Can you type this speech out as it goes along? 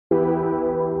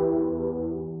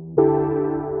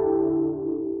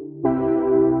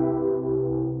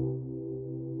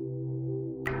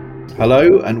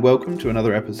Hello and welcome to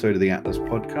another episode of the Atlas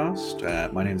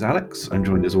podcast. My name's Alex. I'm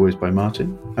joined as always by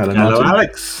Martin. Hello, Martin.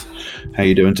 Alex. How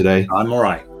you doing today? I'm all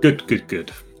right. Good.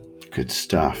 Good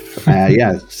stuff.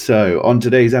 So on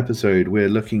today's episode, we're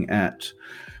looking at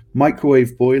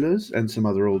microwave boilers and some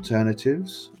other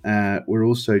alternatives. We're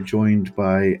also joined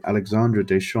by Alexandra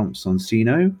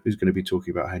Deschamps-Sonsino, who's going to be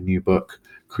talking about her new book,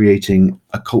 Creating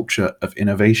a Culture of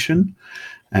Innovation.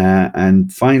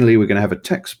 And finally, we're going to have a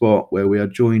tech spot where we are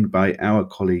joined by our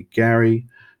colleague Gary,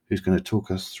 who's going to talk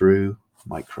us through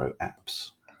micro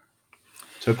apps.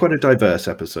 So quite a diverse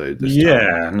episode this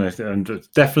time. And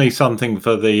definitely something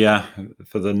for the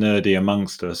nerdy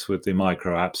amongst us with the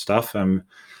micro app stuff.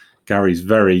 Gary's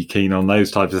very keen on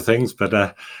those types of things,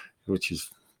 but which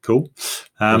is cool.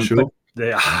 Sure.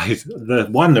 The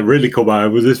one that really caught my eye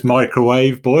was this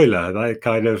microwave boiler. They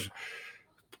kind of,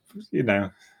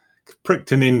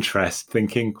 pricked an interest,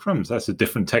 thinking, crumbs, that's a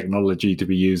different technology to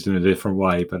be used in a different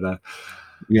way. But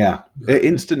it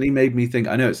instantly made me think,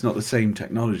 I know it's not the same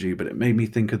technology, but it made me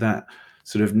think of that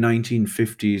sort of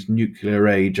 1950s nuclear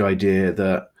age idea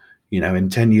that, in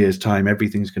 10 years time,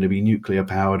 everything's going to be nuclear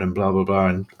powered and blah, blah, blah.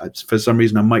 And for some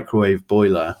reason, a microwave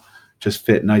boiler just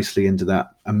fit nicely into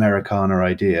that Americana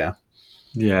idea.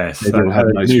 Yes, that have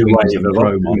nice new wings wave and of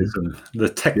chrome optimism, the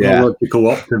technological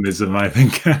optimism, I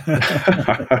think.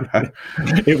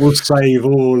 It will save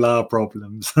all our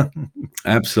problems.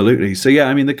 Absolutely. So,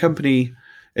 the company,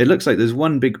 it looks like there's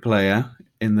one big player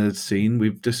in the scene.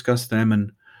 We've discussed them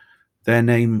and their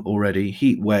name already,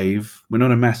 Heat Wave. We're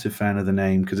not a massive fan of the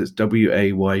name because it's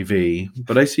WAYV,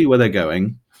 but I see where they're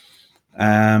going.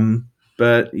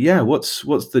 But yeah, what's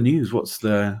the news? What's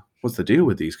the deal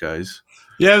with these guys?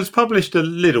 Yeah, it was published a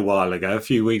little while ago, a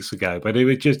few weeks ago, but it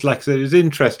was just like I said, it was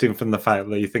interesting from the fact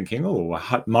that you're thinking,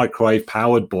 a microwave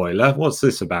powered boiler. What's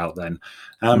this about then?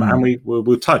 And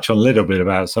we'll touch on a little bit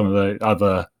about some of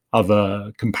the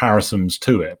other comparisons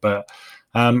to it. But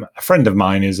a friend of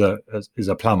mine is a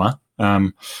plumber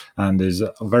and is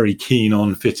very keen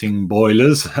on fitting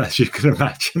boilers, as you can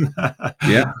imagine.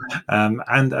 Yeah.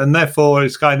 And therefore,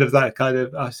 it's kind of I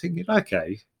was thinking,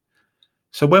 okay.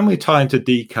 So when we're trying to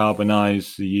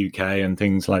decarbonise the UK and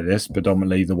things like this,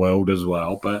 predominantly the world as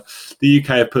well, but the UK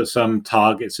have put some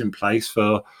targets in place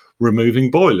for removing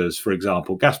boilers. For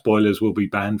example, gas boilers will be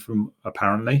banned from,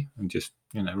 apparently, and just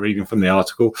reading from the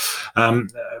article,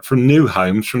 from new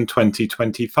homes from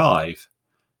 2025.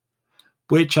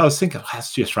 Which I was thinking,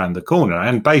 that's just around the corner.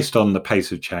 And based on the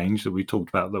pace of change that we talked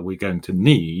about that we're going to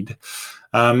need,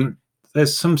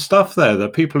 there's some stuff there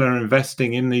that people are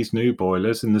investing in these new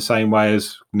boilers in the same way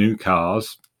as new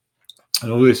cars and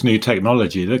all this new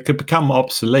technology that could become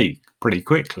obsolete pretty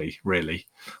quickly, really,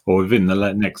 or within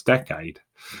the next decade.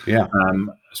 Yeah.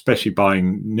 Especially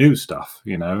buying new stuff,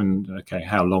 and okay,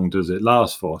 how long does it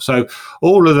last for? So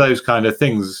all of those kind of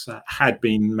things had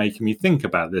been making me think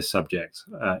about this subject,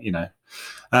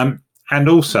 and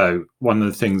also one of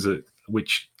the things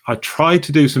which I tried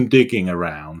to do some digging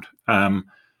around,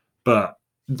 but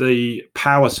the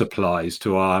power supplies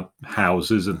to our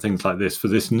houses and things like this for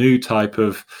this new type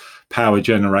of power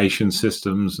generation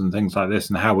systems and things like this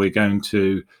and how we're going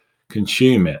to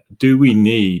consume it. Do we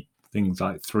need things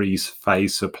like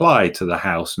three-phase supply to the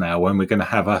house now when we're going to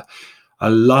have a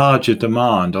larger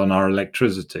demand on our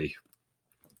electricity?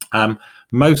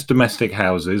 Most domestic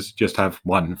houses just have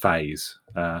one phase,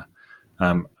 and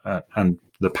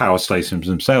the power stations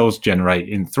themselves generate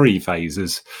in three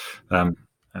phases,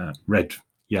 red,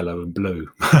 yellow and blue.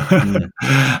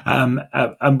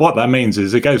 And what that means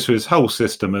is it goes through this whole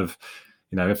system of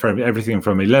from everything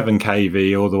from 11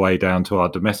 kV all the way down to our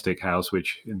domestic house,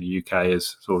 which in the UK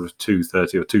is sort of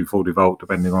 230 or 240 volt,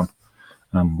 depending on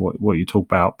what you talk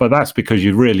about. But that's because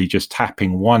you're really just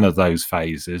tapping one of those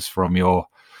phases from your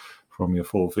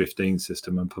 415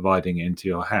 system and providing it into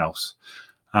your house.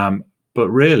 But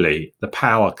really, the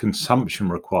power consumption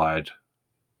required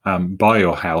by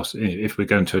your house, if we're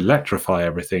going to electrify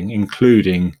everything,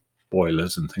 including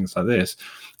boilers and things like this,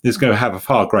 is going to have a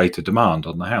far greater demand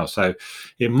on the house. So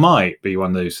it might be one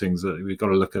of those things that we've got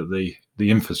to look at the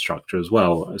infrastructure as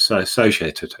well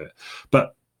associated to it.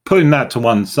 But putting that to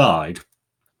one side,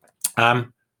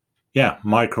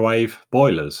 microwave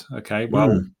boilers. Okay,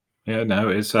 well,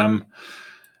 it's an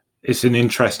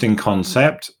interesting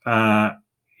concept.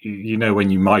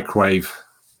 When you microwave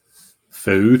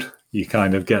food, you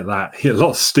kind of get a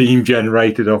lot of steam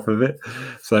generated off of it.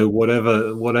 So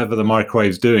whatever the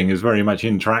microwave's doing is very much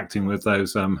interacting with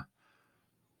those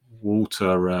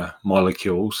water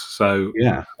molecules. So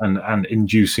and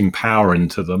inducing power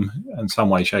into them in some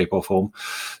way, shape, or form.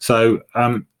 So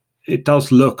it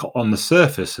does look on the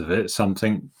surface of it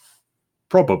something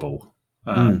probable.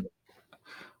 But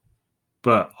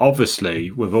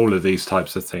obviously, with all of these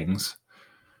types of things,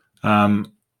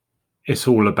 it's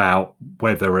all about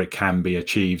whether it can be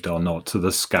achieved or not to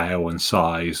the scale and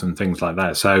size and things like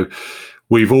that. So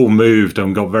we've all moved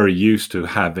and got very used to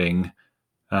having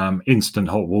instant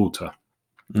hot water.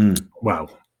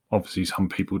 Well, obviously some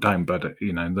people don't, but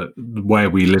where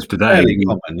we live today, fairly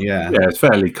common, yeah, it's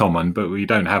fairly common. But we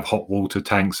don't have hot water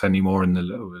tanks anymore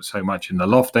so much in the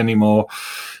loft anymore,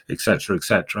 etc.,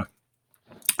 etc.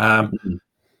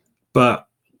 But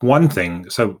one thing,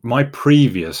 so my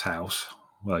previous house,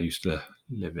 where I used to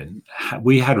live in,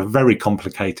 we had a very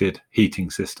complicated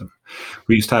heating system.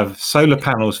 We used to have solar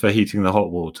panels for heating the hot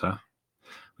water.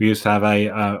 We used to have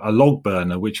a log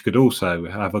burner, which could also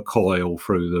have a coil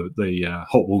through the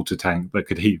hot water tank that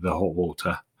could heat the hot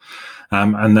water.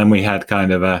 And then we had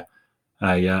kind of a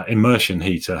immersion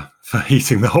heater for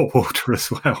heating the hot water as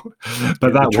well.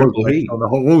 But that was on the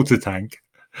hot water tank.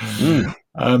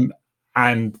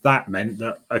 And that meant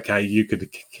that, okay, you could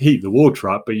heat the water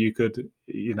up, but you could,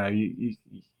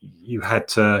 you had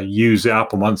to use it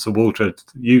up. And once the water had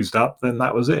used up, then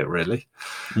that was it, really.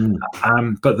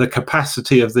 But the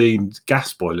capacity of the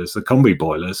gas boilers, the combi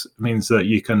boilers, means that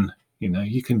you can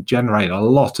generate a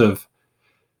lot of,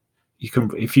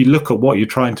 if you look at what you're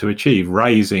trying to achieve,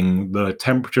 raising the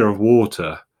temperature of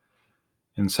water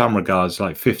in some regards,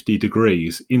 like 50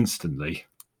 degrees instantly.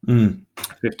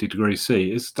 50 degrees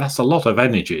C, that's a lot of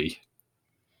energy.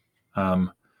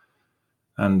 And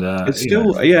it's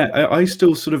still, I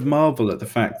still sort of marvel at the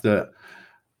fact that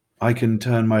I can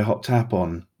turn my hot tap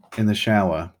on in the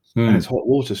shower and it's hot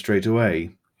water straight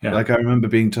away. Like I remember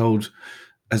being told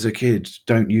as a kid,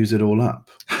 don't use it all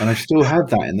up, and I still have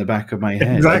that in the back of my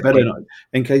head. Exactly. I better not,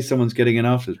 in case someone's getting in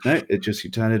after. No, it just, you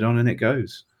turn it on and it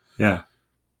goes.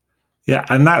 Yeah,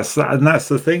 and that's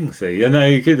the thing. See,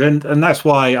 and that's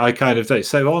why I kind of say.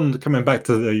 So on coming back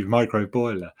to the micro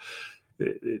boiler,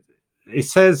 it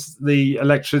says the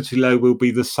electricity load will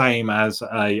be the same as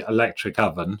a electric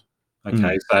oven.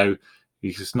 Okay, so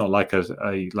it's not like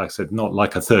like I said, not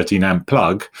like a 13 amp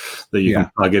plug that you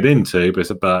can plug it into,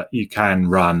 but you can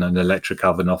run an electric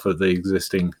oven off of the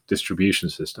existing distribution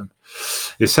system.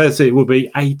 It says it will be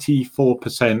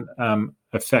 84%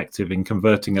 effective in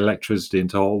converting electricity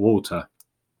into hot water.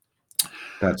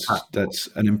 That's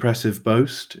an impressive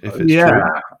boast, if it's true.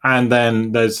 And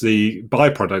then there's the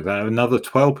byproduct that another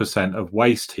 12% of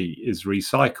waste heat is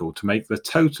recycled to make the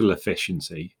total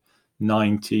efficiency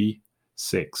 96%,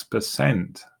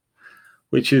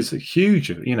 which is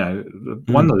huge.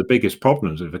 One of the biggest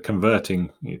problems with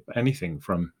converting anything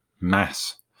from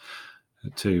mass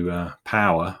to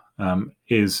power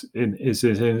is in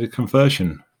the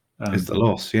conversion. Is the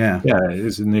loss,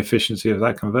 is in the efficiency of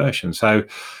that conversion. So,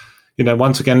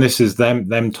 once again, this is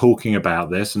them talking about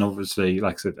this, and obviously,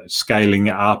 like I said, scaling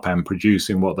it up and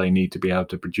producing what they need to be able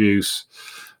to produce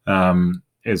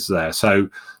is there. So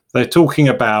they're talking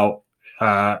about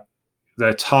their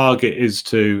target is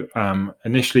to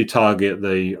initially target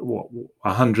the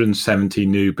 170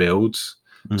 new builds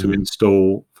to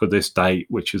install for this date,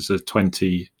 which is the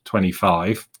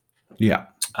 2025.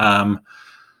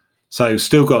 So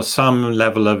still got some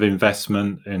level of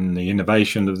investment in the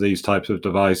innovation of these types of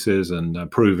devices and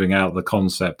proving out the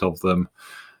concept of them.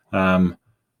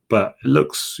 But it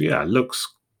looks,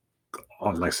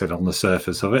 like I said, on the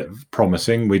surface of it,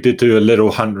 promising. We did do a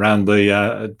little hunt around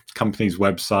the company's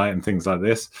website and things like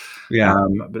this.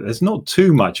 But there's not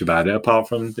too much about it apart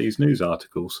from these news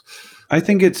articles. I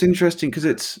think it's interesting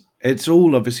because it's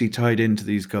all obviously tied into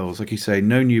these goals. Like you say,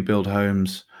 no new build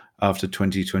homes after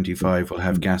 2025 will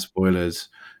have gas boilers,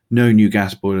 no new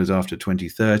gas boilers after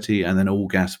 2030, and then all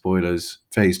gas boilers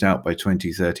phased out by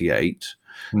 2038.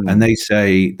 And they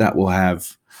say that will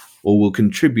have or will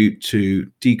contribute to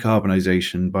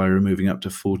decarbonisation by removing up to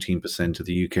 14% of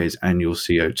the UK's annual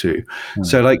CO2.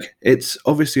 So it's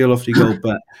obviously a lofty goal,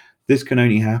 but this can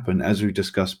only happen, as we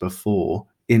discussed before,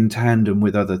 in tandem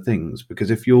with other things. Because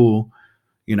if you're,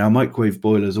 microwave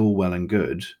boilers all well and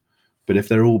good, but if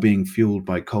they're all being fueled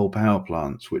by coal power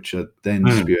plants, which are then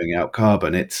spewing out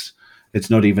carbon, it's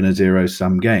not even a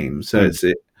zero-sum game. So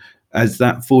as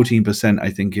that 14%, I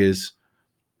think, is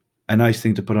a nice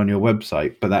thing to put on your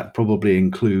website, but that probably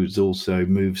includes also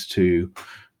moves to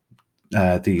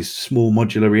these small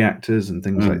modular reactors and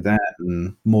things like that,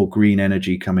 and more green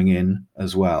energy coming in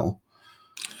as well.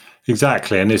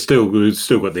 Exactly, and we've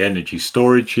still got the energy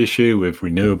storage issue with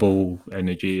renewable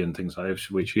energy and things like that,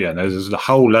 which there's a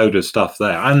whole load of stuff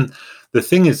there. And the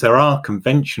thing is, there are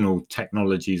conventional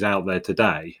technologies out there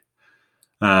today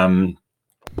that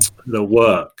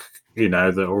work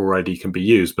that already can be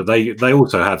used. But they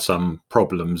also have some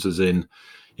problems, as in,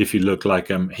 if you look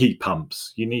like heat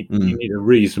pumps, you need a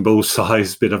reasonable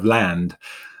sized bit of land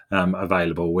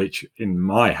available, which in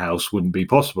my house wouldn't be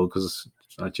possible because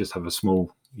I just have a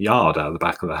small yard out of the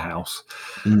back of the house.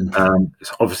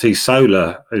 Obviously,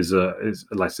 solar is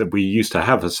like I said, we used to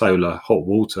have a solar hot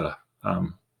water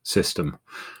system,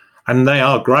 and they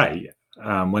are great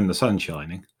when the sun's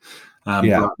shining.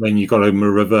 But then you've got to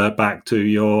revert back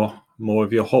to more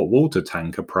of your hot water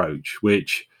tank approach,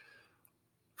 which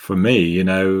for me,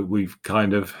 we've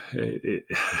kind of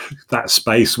that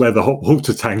space where the hot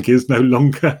water tank is no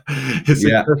longer is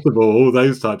accessible, all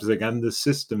those types of things. And the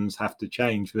systems have to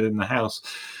change within the house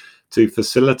to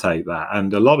facilitate that.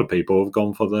 And a lot of people have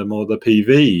gone for the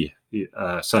PV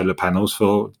solar panels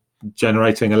for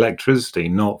generating electricity,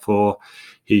 not for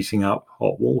heating up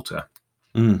hot water.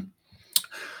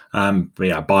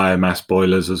 Biomass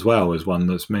boilers as well is one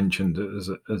that's mentioned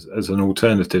as an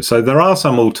alternative. So there are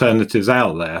some alternatives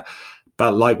out there,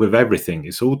 but like with everything,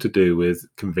 it's all to do with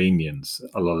convenience.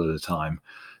 A lot of the time,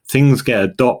 things get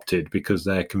adopted because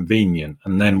they're convenient,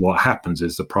 and then what happens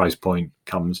is the price point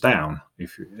comes down.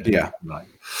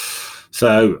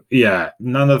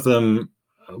 None of them.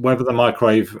 Whether the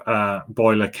microwave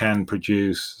boiler can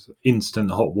produce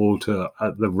instant hot water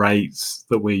at the rates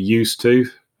that we're used to,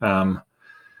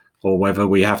 or whether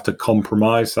we have to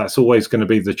compromise, that's always going to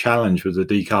be the challenge with the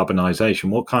decarbonisation.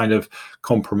 What kind of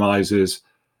compromises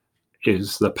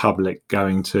is the public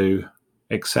going to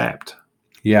accept?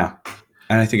 Yeah.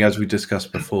 And I think, as we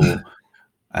discussed before,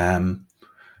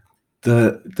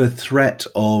 the threat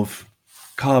of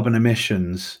carbon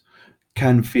emissions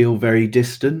can feel very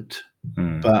distant,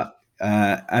 but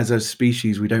as a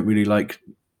species, we don't really like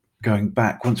going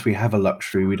back. Once we have a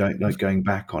luxury, we don't like going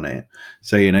back on it.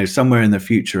 So, somewhere in the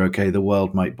future, the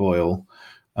world might boil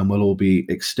and we'll all be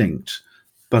extinct,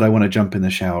 but I want to jump in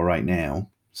the shower right now.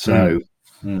 So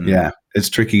it's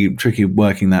tricky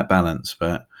working that balance,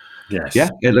 but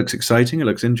it looks exciting. It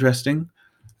looks interesting.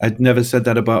 I'd never said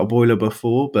that about a boiler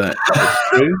before, but it's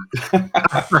true.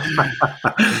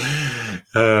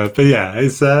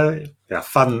 It's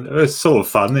fun. It's sort of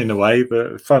fun in a way,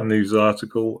 but fun news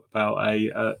article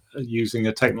about using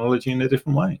a technology in a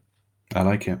different way. I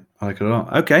like it. I like it a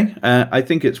lot. Okay, I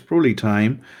think it's probably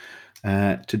time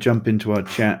to jump into our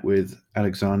chat with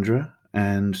Alexandra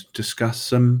and discuss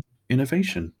some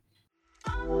innovation.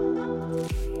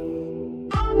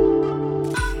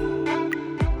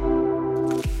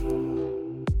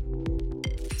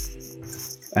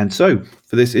 And so,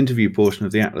 for this interview portion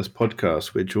of the Atlas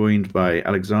podcast, we're joined by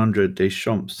Alexandra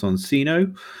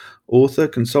Deschamps-Sonsino, author,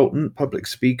 consultant, public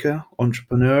speaker,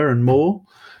 entrepreneur, and more.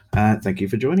 Thank you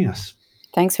for joining us.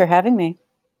 Thanks for having me.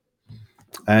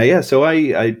 So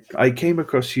I came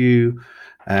across you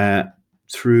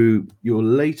through your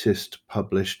latest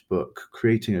published book,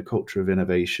 Creating a Culture of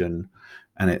Innovation,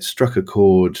 and it struck a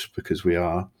chord because we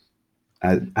are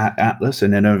at Atlas,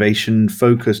 an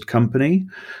innovation-focused company.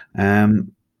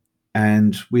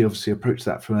 And we obviously approach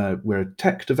that we're a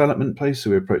tech development place, so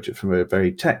we approach it from a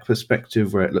very tech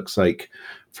perspective, where it looks like,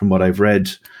 from what I've read,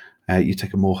 you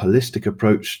take a more holistic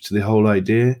approach to the whole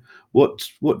idea. What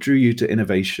drew you to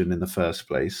innovation in the first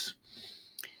place?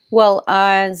 Well,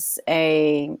 as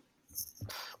a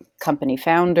company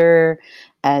founder,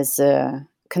 as a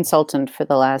consultant for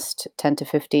the last 10 to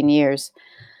 15 years,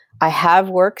 I have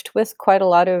worked with quite a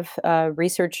lot of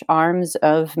research arms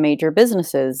of major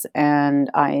businesses,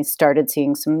 and I started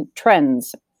seeing some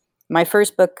trends. My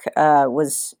first book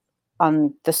was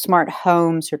on the smart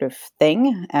home sort of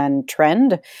thing and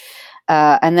trend.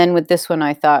 And then with this one,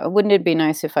 I thought, wouldn't it be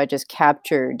nice if I just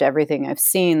captured everything I've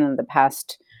seen in the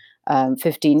past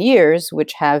 15 years,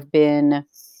 which have been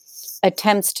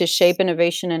attempts to shape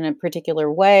innovation in a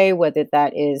particular way, whether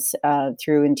that is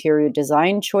through interior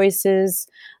design choices.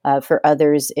 For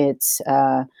others, it's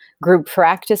group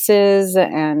practices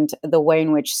and the way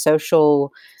in which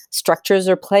social structures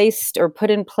are placed or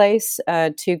put in place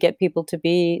to get people to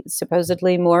be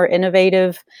supposedly more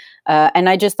innovative. And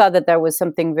I just thought that there was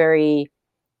something very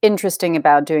interesting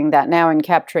about doing that now and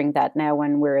capturing that now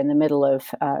when we're in the middle of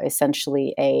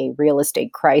essentially a real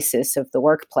estate crisis of the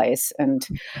workplace and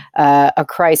a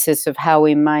crisis of how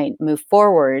we might move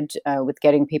forward with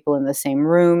getting people in the same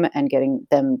room and getting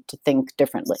them to think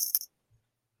differently.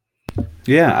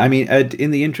 Yeah, I mean, Ed,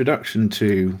 in the introduction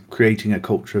to Creating a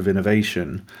Culture of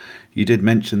Innovation, you did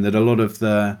mention that a lot of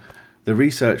the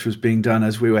research was being done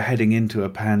as we were heading into a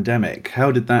pandemic.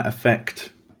 How did that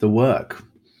affect the work?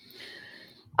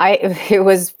 It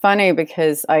was funny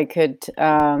because I could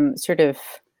sort of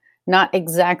not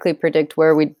exactly predict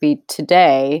where we'd be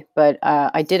today, but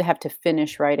I did have to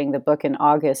finish writing the book in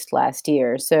August last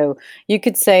year. So you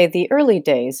could say the early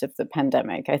days of the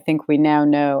pandemic. I think we now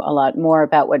know a lot more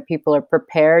about what people are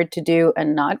prepared to do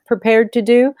and not prepared to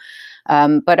do.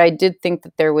 But I did think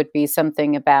that there would be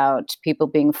something about people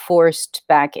being forced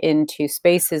back into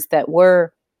spaces that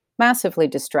were massively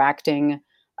distracting,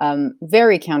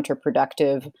 very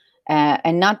counterproductive,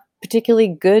 and not particularly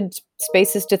good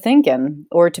spaces to think in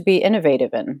or to be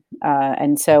innovative in.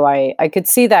 And so I could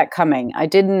see that coming. I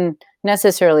didn't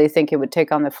necessarily think it would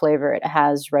take on the flavor it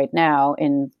has right now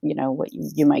in, what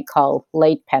you might call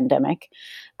late pandemic.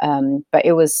 But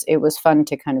it was fun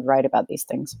to kind of write about these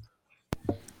things.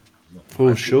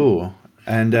 For sure.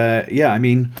 And I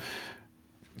mean,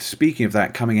 speaking of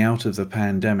that, coming out of the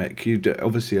pandemic,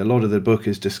 obviously a lot of the book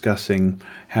is discussing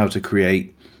how to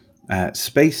create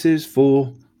spaces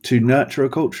to nurture a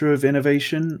culture of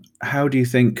innovation. How do you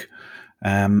think,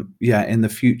 in the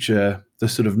future, the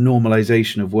sort of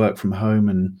normalization of work from home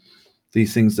and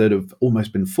these things that have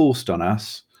almost been forced on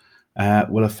us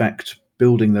will affect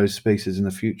building those spaces in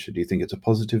the future? Do you think it's a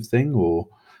positive thing, or?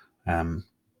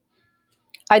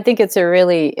 I think it's a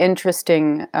really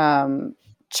interesting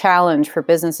challenge for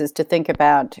businesses to think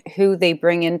about who they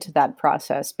bring into that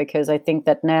process, because I think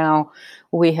that now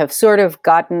we have sort of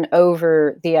gotten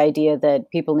over the idea that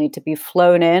people need to be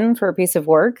flown in for a piece of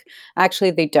work.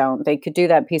 Actually, they don't. They could do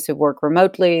that piece of work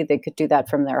remotely. They could do that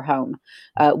from their home.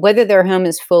 Whether their home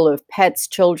is full of pets,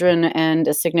 children, and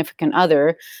a significant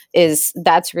other,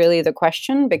 that's really the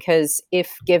question, because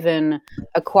if given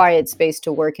a quiet space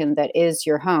to work in that is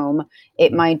your home,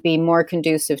 it might be more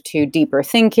conducive to deeper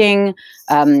thinking,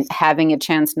 having a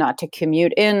chance not to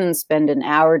commute in and spend an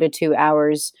hour to 2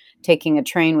 hours taking a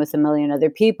train with a million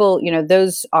other people.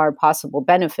 Those are possible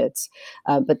benefits,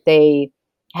 but they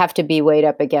have to be weighed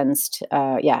up against,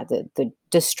 the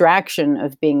distraction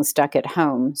of being stuck at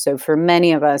home. So for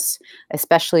many of us,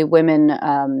 especially women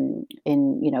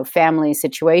in family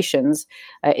situations,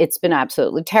 it's been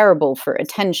absolutely terrible for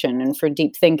attention and for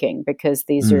deep thinking, because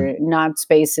these are not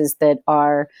spaces that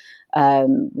are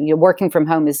working from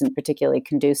home isn't particularly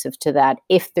conducive to that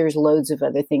if there's loads of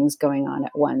other things going on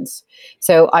at once.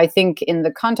 So I think in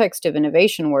the context of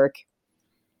innovation work,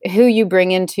 who you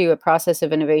bring into a process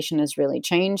of innovation has really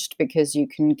changed, because you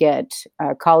can get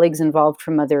colleagues involved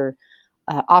from other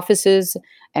offices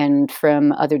and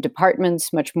from other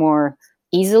departments much more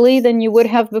easily than you would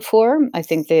have before. I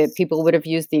think that people would have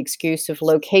used the excuse of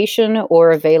location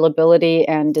or availability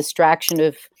and distraction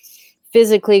of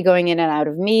physically going in and out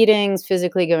of meetings,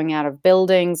 physically going out of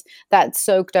buildings. That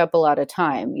soaked up a lot of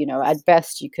time. At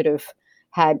best, you could have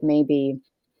had maybe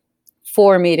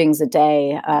 4 meetings a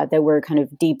day that were kind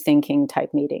of deep thinking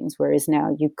type meetings, whereas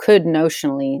now you could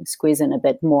notionally squeeze in a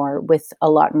bit more with a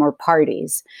lot more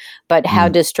parties. But how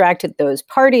distracted those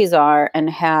parties are, and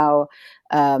how,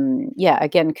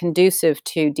 again, conducive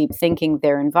to deep thinking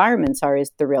their environments are,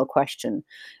 is the real question.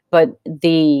 But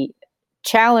the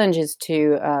challenge is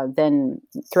to then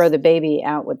throw the baby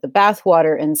out with the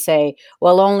bathwater and say,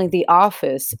 well, only the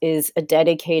office is a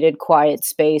dedicated, quiet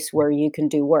space where you can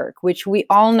do work, which we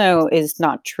all know is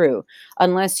not true,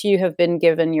 unless you have been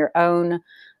given your own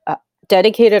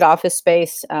dedicated office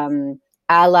space,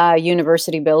 a la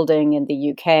university building in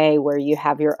the UK, where you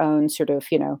have your own sort of,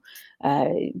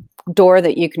 door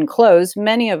that you can close.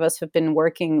 Many of us have been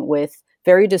working with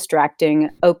very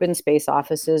distracting open space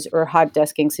offices or hot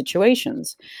desking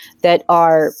situations that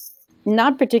are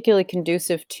not particularly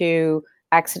conducive to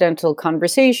accidental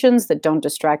conversations that don't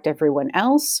distract everyone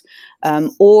else,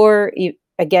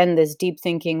 again, this deep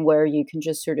thinking where you can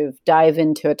just sort of dive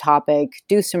into a topic,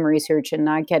 do some research, and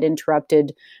not get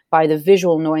interrupted by the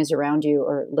visual noise around you,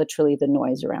 or literally the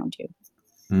noise around you.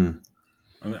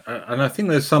 And I think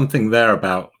there's something there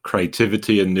about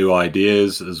creativity and new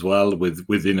ideas as well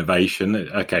with innovation.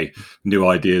 Okay, new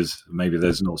ideas, maybe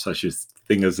there's not such a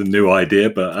thing as a new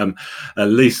idea, but at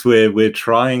least we're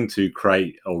trying to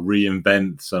create or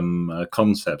reinvent some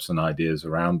concepts and ideas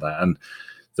around that. And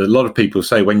a lot of people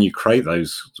say when you create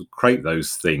those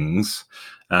things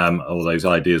or those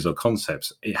ideas or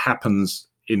concepts, it happens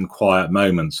in quiet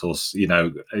moments, or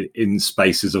in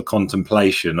spaces of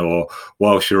contemplation, or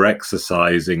whilst you're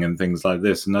exercising and things like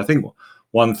this. And I think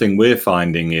one thing we're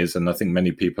finding is, and I think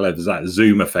many people have, is that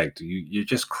Zoom effect. You're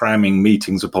just cramming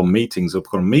meetings upon meetings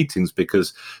upon meetings,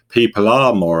 because people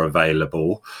are more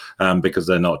available because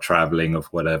they're not traveling or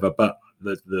whatever, but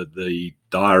the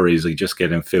diaries are just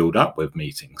getting filled up with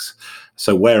meetings.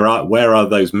 So where are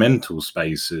those mental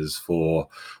spaces for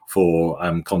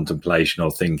contemplation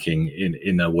or thinking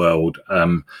in a world?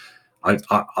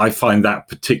 I find that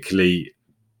particularly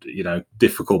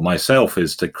difficult myself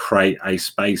is to create a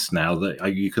space now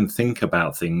that you can think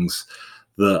about things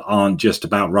that aren't just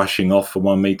about rushing off from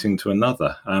one meeting to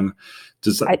another.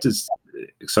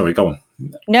 Sorry, go on.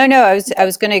 No, I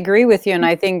was going to agree with you. And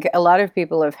I think a lot of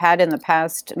people have had in the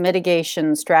past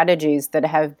mitigation strategies that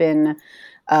have been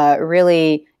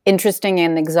really interesting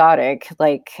and exotic.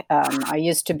 Like I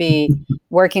used to be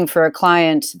working for a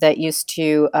client that used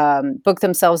to book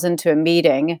themselves into a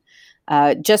meeting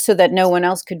just so that no one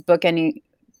else could book any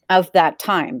of that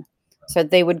time. So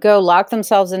they would go lock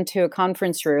themselves into a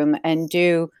conference room and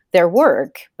do their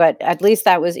work, but at least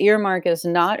that was earmarked as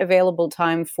not available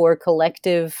time for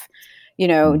collective,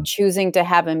 choosing to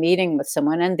have a meeting with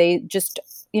someone. And they just,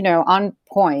 on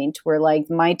point were like,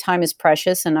 my time is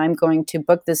precious and I'm going to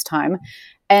book this time.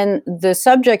 And the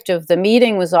subject of the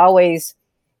meeting was always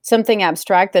something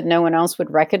abstract that no one else would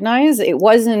recognize. It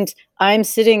wasn't, I'm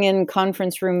sitting in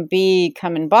conference room B,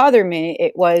 come and bother me.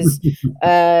 It was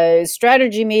a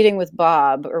strategy meeting with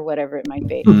Bob or whatever it might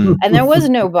be. And there was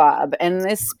no Bob. And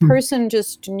this person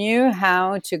just knew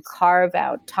how to carve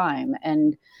out time.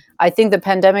 And I think the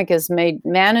pandemic has made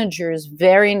managers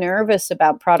very nervous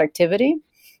about productivity.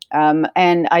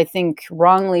 And I think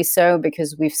wrongly so,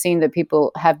 because we've seen that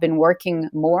people have been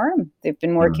working more. They've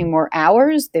been working more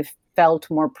hours. They've felt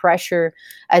more pressure,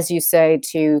 as you say,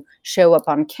 to show up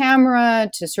on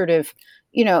camera, to sort of,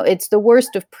 it's the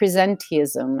worst of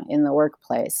presenteeism in the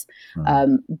workplace.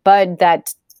 But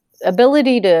that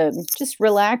ability to just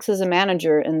relax as a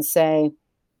manager and say,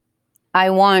 I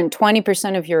want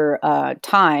 20% of your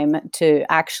time to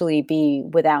actually be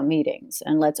without meetings,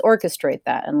 and let's orchestrate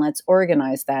that and let's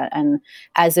organize that. And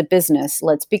as a business,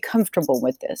 let's be comfortable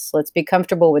with this. Let's be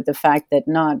comfortable with the fact that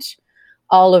not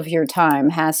all of your time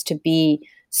has to be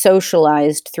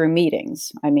socialized through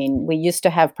meetings. I mean, we used to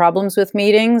have problems with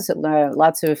meetings,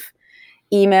 lots of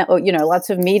email, lots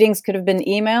of meetings could have been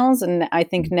emails. And I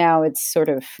think now it's sort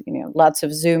of, lots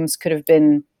of Zooms could have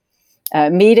been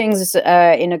meetings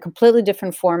in a completely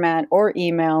different format, or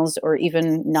emails, or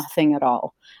even nothing at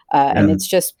all. And it's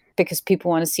just because people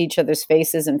want to see each other's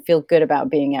faces and feel good about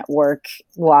being at work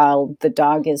while the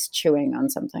dog is chewing on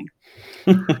something.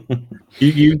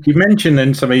 You mentioned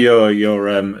in some of your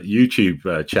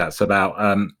YouTube chats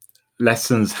about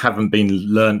lessons haven't been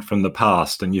learned from the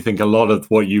past, and you think a lot of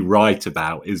what you write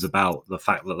about is about the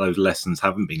fact that those lessons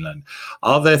haven't been learned.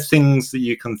 Are there things that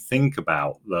you can think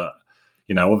about that,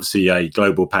 obviously a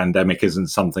global pandemic isn't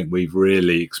something we've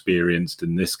really experienced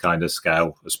in this kind of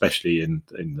scale, especially in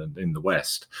the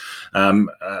West.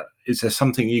 Is there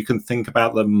something you can think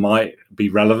about that might be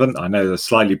relevant? I know they're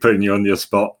slightly putting you on your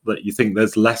spot, that you think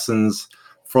there's lessons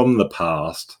from the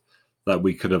past that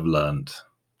we could have learned.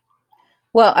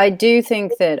 Well, I do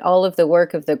think that all of the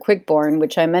work of the Quickborn,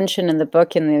 which I mentioned in the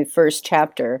book in the first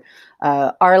chapter,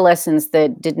 are lessons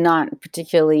that did not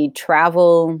particularly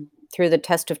travel through the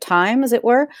test of time, as it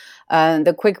were.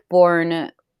 The Quickborn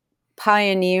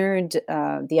pioneered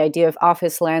the idea of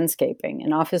office landscaping.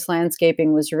 And office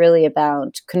landscaping was really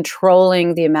about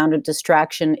controlling the amount of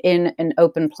distraction in an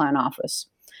open plan office.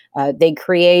 They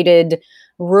created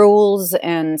rules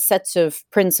and sets of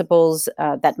principles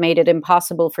that made it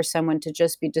impossible for someone to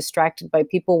just be distracted by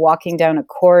people walking down a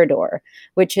corridor,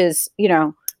 which is,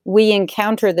 we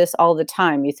encounter this all the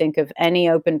time. You think of any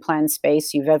open plan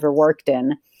space you've ever worked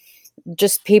in,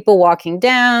 just people walking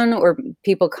down, or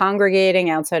people congregating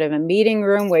outside of a meeting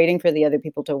room, waiting for the other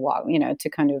people to walk, to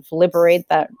kind of liberate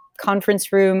that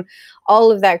conference room.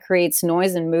 All of that creates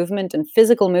noise and movement and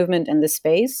physical movement in the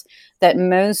space that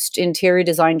most interior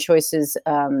design choices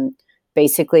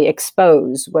basically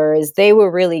expose, whereas they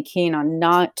were really keen on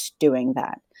not doing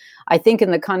that. I think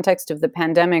in the context of the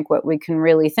pandemic, what we can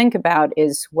really think about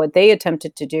is what they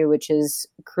attempted to do, which is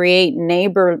create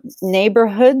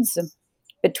neighborhoods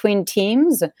between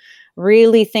teams,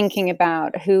 really thinking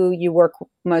about who you work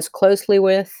most closely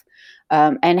with,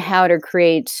 and how to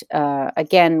create,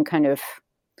 again, kind of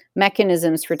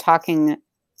mechanisms for talking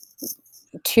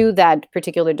to that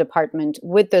particular department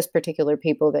with those particular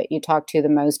people that you talk to the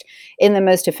most in the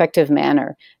most effective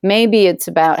manner. Maybe it's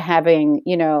about having,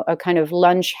 a kind of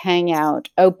lunch hangout,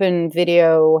 open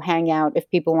video hangout, if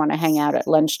people want to hang out at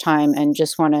lunchtime and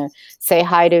just want to say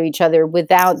hi to each other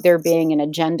without there being an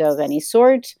agenda of any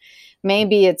sort.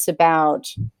 Maybe it's about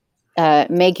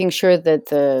making sure that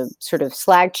the sort of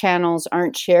Slack channels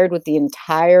aren't shared with the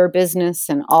entire business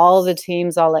and all the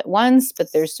teams all at once,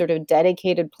 but there's sort of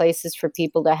dedicated places for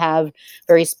people to have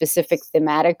very specific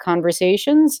thematic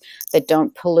conversations that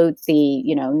don't pollute the,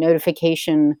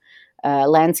 notification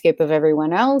landscape of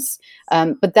everyone else.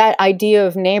 But that idea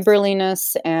of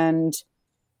neighborliness and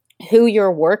who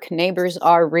your work neighbors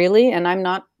are really, and I'm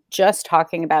not just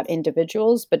talking about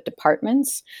individuals, but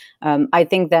departments. I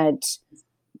think that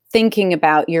thinking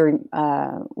about your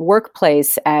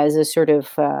workplace as a sort of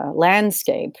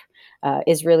landscape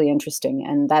is really interesting.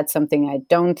 And that's something I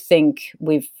don't think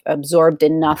we've absorbed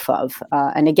enough of.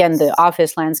 And again, the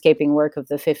office landscaping work of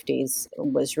the 50s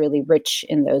was really rich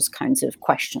in those kinds of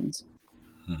questions.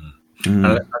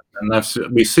 And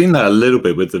we've seen that a little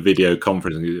bit with the video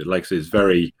conferencing. Like it's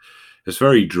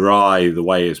very dry the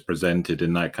way it's presented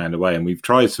in that kind of way. And we've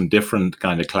tried some different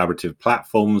kind of collaborative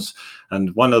platforms.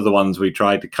 And one of the ones we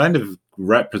tried to kind of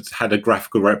had a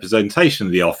graphical representation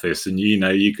of the office, and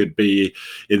you could be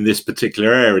in this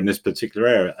particular area,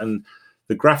 and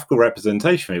the graphical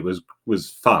representation of it was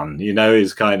fun.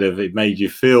 It made you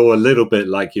feel a little bit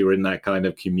like you were in that kind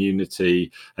of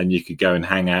community, and you could go and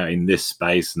hang out in this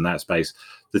space and that space.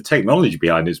 The technology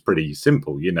behind it is pretty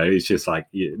simple, it's just like,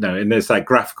 and there's that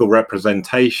graphical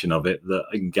representation of it that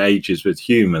engages with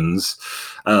humans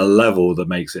at a level that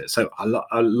makes it. So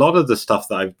a lot of the stuff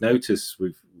that I've noticed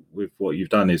with what you've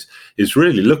done is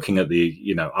really looking at the,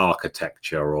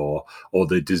 architecture or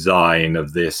the design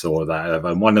of this or that.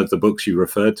 And one of the books you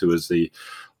referred to as the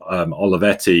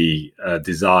Olivetti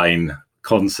design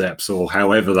concepts, or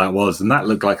however that was. And that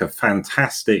looked like a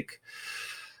fantastic,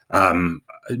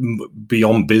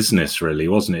 beyond business, really,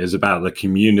 wasn't it? It was about the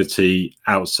community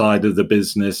outside of the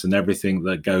business and everything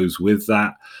that goes with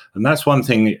that. And that's one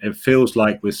thing it feels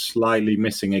like we're slightly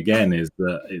missing again, is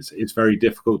that it's very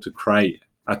difficult to create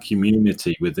a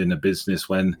community within a business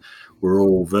when we're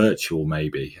all virtual,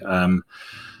 maybe.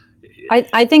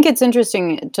 I think it's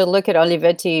interesting to look at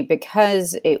Olivetti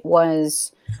because it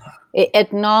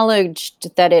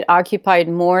acknowledged that it occupied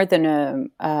more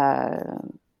than a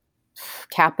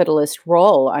capitalist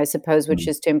role, I suppose, which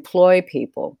is to employ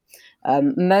people.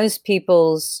 Most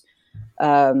people's,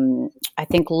 I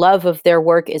think, love of their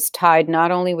work is tied not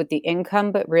only with the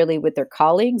income, but really with their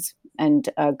colleagues and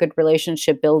good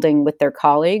relationship building with their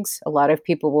colleagues. A lot of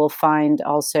people will find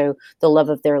also the love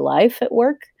of their life at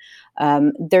work.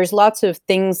 There's lots of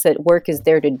things that work is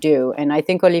there to do. And I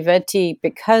think Olivetti,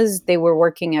 because they were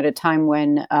working at a time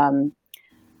when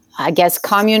I guess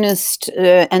communist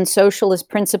and socialist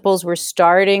principles were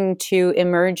starting to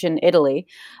emerge in Italy,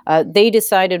 they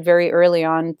decided very early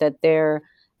on that their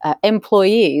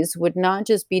employees would not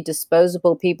just be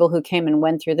disposable people who came and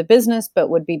went through the business, but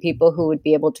would be people who would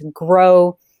be able to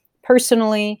grow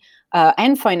personally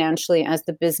and financially as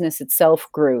the business itself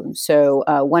grew. So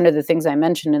one of the things I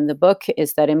mentioned in the book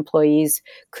is that employees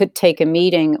could take a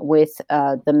meeting with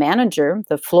the manager,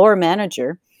 the floor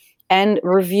manager, and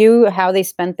review how they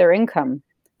spent their income.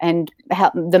 And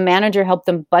the manager helped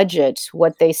them budget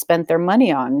what they spent their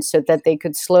money on so that they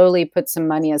could slowly put some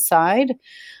money aside.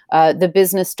 The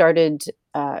business started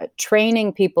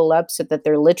training people up so that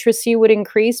their literacy would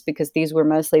increase, because these were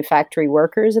mostly factory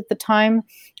workers at the time,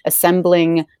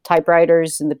 assembling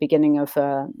typewriters in the beginning of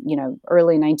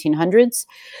early 1900s.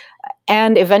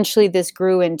 And eventually this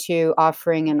grew into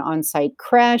offering an on-site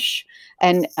creche.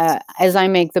 And as I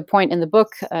make the point in the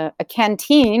book, a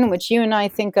canteen, which you and I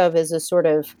think of as a sort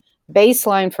of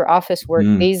baseline for office work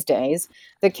these days,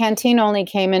 the canteen only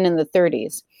came in the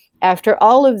 30s, after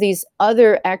all of these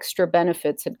other extra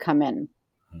benefits had come in.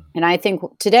 And I think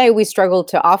today we struggle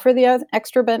to offer the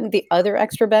other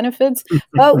extra benefits,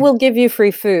 but we'll give you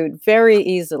free food very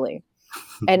easily.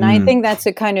 And I think that's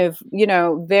a kind of,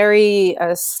 very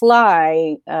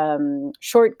sly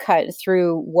shortcut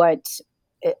through what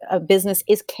a business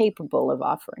is capable of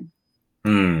offering.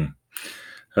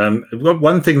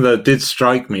 One thing that did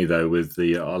strike me, though, with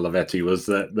the Olivetti was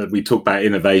that we talk about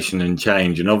innovation and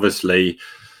change, and obviously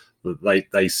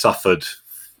they suffered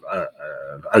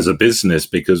as a business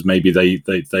because maybe they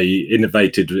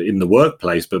innovated in the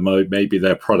workplace, but maybe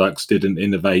their products didn't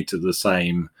innovate at the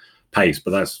same pace.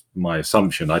 But that's my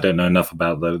assumption. I don't know enough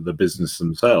about the business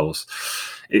themselves.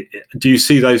 Do you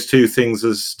see those two things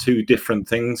as two different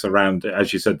things around,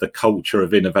 as you said, the culture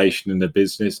of innovation in the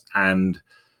business and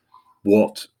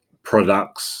what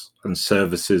products and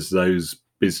services those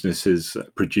businesses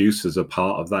produce as a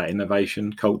part of that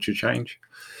innovation culture change?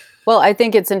 Well, I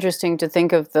think it's interesting to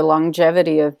think of the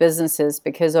longevity of businesses,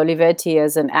 because Olivetti,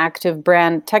 as an active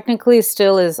brand, technically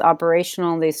still is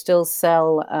operational. They still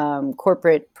sell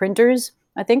corporate printers,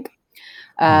 I think.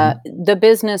 The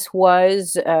business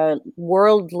was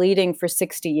world leading for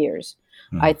 60 years.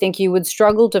 I think you would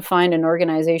struggle to find an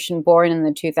organization born in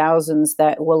the 2000s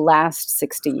that will last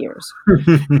 60 years.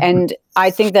 And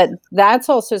I think that that's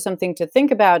also something to think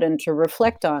about and to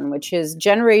reflect on, which is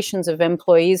generations of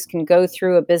employees can go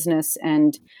through a business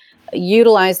and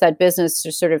utilize that business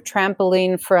to sort of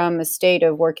trampoline from a state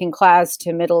of working class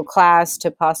to middle class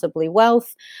to possibly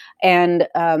wealth. And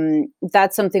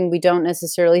that's something we don't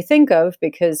necessarily think of,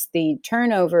 because the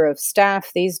turnover of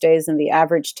staff these days in the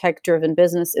average tech-driven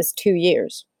business is 2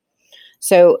 years.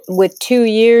 So with 2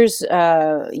 years,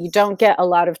 you don't get a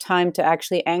lot of time to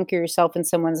actually anchor yourself in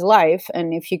someone's life.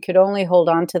 And if you could only hold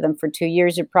on to them for 2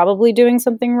 years, you're probably doing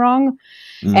something wrong.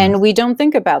 And we don't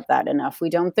think about that enough. We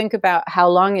don't think about how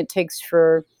long it takes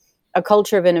for a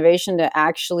culture of innovation to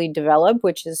actually develop,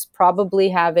 which is probably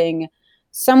having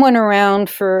someone around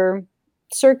for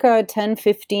circa 10,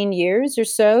 15 years or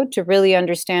so to really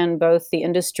understand both the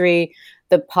industry,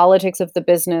 the politics of the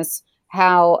business,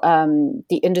 how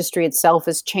the industry itself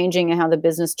is changing and how the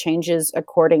business changes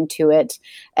according to it.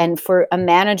 And for a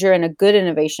manager and a good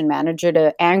innovation manager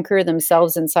to anchor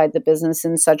themselves inside the business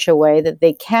in such a way that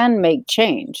they can make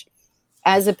change,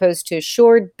 as opposed to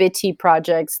short, bitty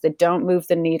projects that don't move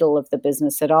the needle of the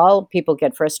business at all. People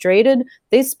get frustrated,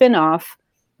 they spin off,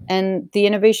 and the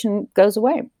innovation goes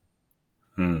away.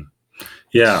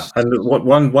 Yeah, and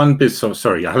one bit. So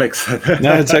sorry, Alex.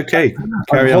 No, it's okay.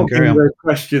 Carry on.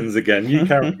 Questions again. You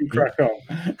crack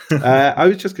on. I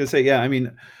was just going to say, yeah. I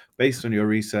mean, based on your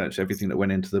research, everything that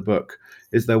went into the book,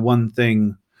 is there one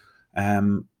thing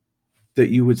that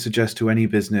you would suggest to any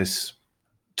business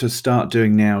to start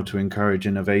doing now to encourage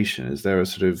innovation? Is there a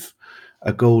sort of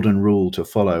a golden rule to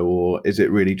follow, or is it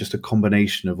really just a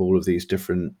combination of all of these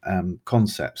different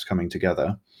concepts coming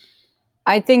together?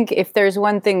 I think if there's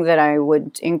one thing that I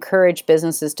would encourage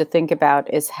businesses to think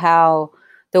about, is how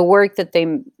the work that they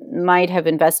might have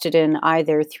invested in,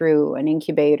 either through an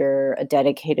incubator, a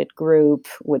dedicated group,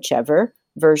 whichever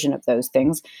version of those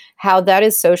things, how that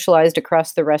is socialized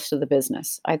across the rest of the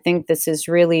business. I think this is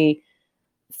really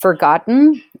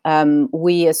forgotten.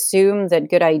 We assume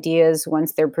that good ideas,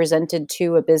 once they're presented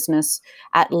to a business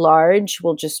at large,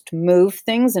 will just move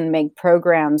things and make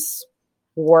programs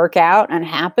work out and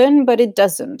happen, but it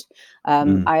doesn't.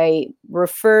 I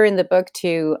refer in the book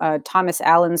to Thomas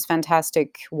Allen's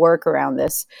fantastic work around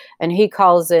this, and he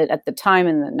calls it, at the time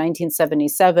in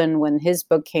 1977 when his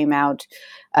book came out,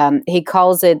 he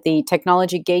calls it the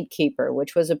technology gatekeeper,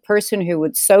 which was a person who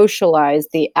would socialize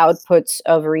the outputs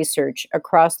of research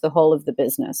across the whole of the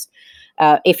business.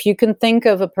 If you can think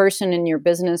of a person in your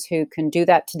business who can do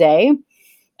that today,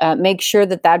 make sure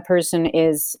that that person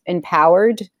is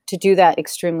empowered to do that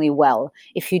extremely well.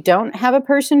 If you don't have a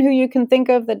person who you can think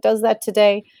of that does that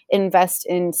today, invest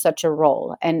in such a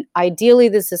role. And ideally,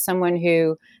 this is someone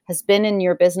who has been in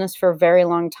your business for a very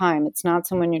long time. It's not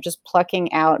someone you're just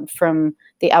plucking out from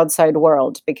the outside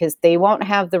world, because they won't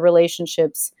have the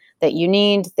relationships that you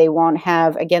need. They won't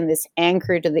have, again, this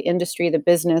anchor to the industry, the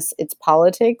business, its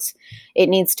politics. It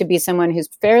needs to be someone who's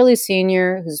fairly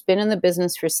senior, who's been in the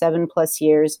business for 7+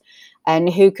 years,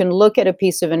 and who can look at a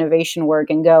piece of innovation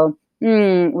work and go,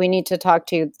 we need to talk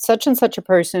to such and such a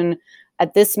person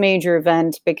at this major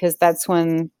event, because that's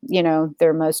when,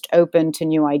 they're most open to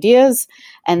new ideas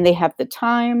and they have the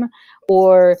time.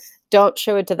 Or don't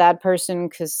show it to that person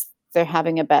because they're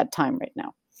having a bad time right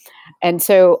now. And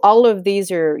so all of these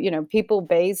are,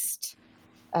 people-based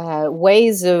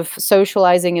ways of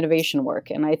socializing innovation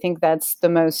work. And I think that's the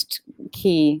most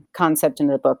key concept in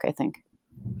the book, I think.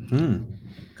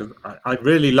 I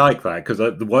really like that, because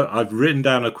what I've written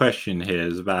down a question here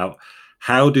is about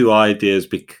how do ideas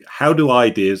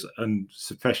and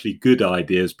especially good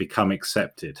ideas become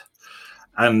accepted?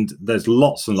 And there's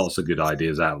lots and lots of good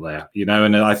ideas out there,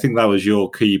 and I think that was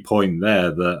your key point there,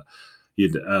 that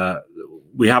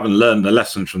we haven't learned the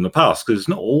lessons from the past, because it's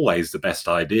not always the best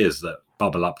ideas that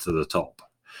bubble up to the top.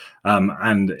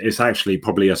 And it's actually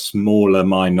probably a smaller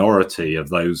minority of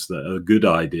those that are good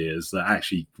ideas that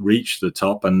actually reach the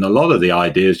top. And a lot of the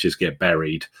ideas just get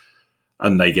buried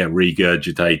and they get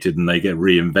regurgitated and they get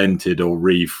reinvented or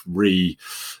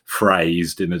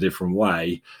rephrased in a different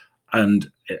way.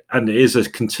 And it is a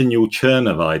continual churn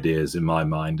of ideas in my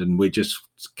mind. And we just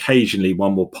occasionally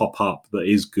one will pop up that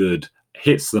is good,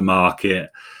 hits the market,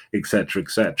 etc.,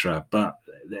 etc. But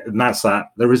that's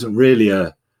that. There isn't really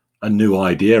a new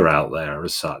idea out there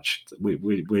as such.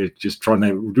 We're just trying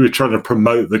to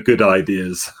promote the good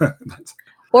ideas.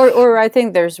 or I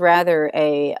think there's rather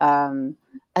a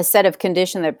set of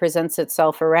condition that presents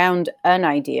itself around an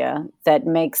idea that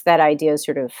makes that idea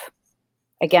sort of,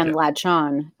 again, latch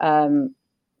on.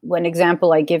 One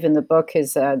example I give in the book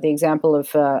is the example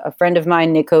of a friend of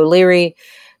mine, Nick O'Leary,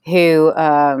 who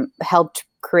helped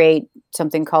create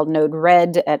something called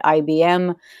Node-RED at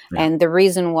IBM. And the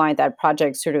reason why that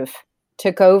project sort of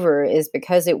took over is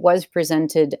because it was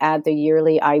presented at the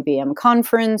yearly IBM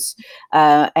conference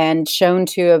and shown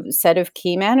to a set of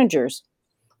key managers.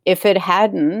 If it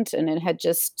hadn't, and it had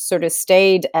just sort of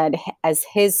stayed as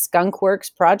his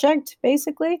skunkworks project,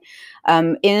 basically,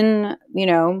 in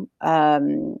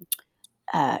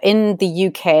in the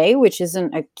UK, which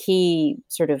isn't a key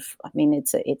sort of, I mean,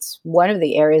 it's one of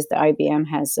the areas that IBM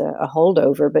has a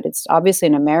holdover, but it's obviously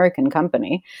an American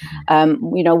company.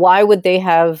 Why would they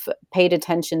have paid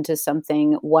attention to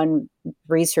something one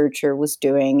researcher was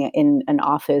doing in an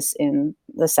office in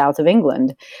the south of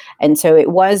England? And so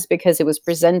it was because it was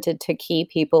presented to key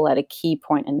people at a key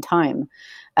point in time.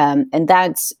 And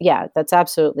that's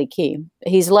absolutely key.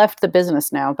 He's left the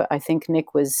business now, but I think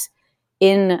Nick was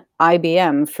in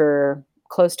IBM for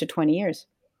close to 20 years.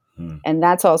 And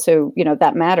that's also,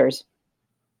 that matters.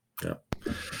 Yeah,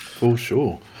 for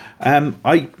sure.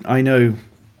 I know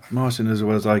Martin as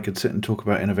well as I could sit and talk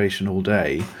about innovation all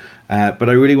day, but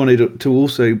I really wanted to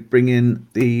also bring in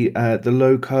the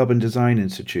Low Carbon Design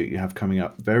Institute you have coming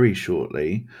up very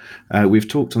shortly. We've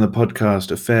talked on the podcast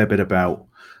a fair bit about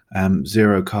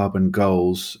zero carbon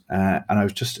goals, and I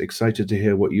was just excited to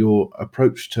hear what your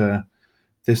approach to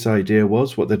this idea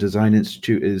was, what the Design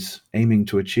Institute is aiming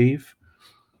to achieve.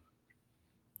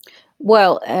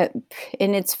 Well,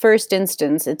 in its first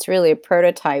instance, it's really a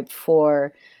prototype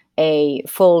for a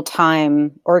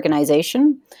full-time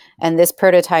organization. And this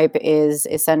prototype is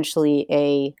essentially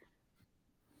a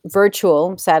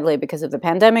virtual, sadly, because of the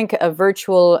pandemic, a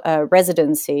virtual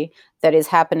residency that is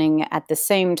happening at the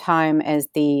same time as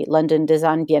the London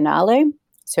Design Biennale.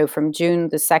 So from June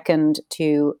the 2nd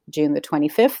to June the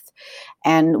 25th.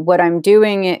 And what I'm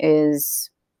doing is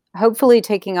hopefully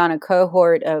taking on a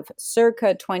cohort of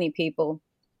circa 20 people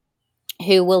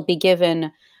who will be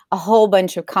given a whole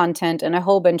bunch of content and a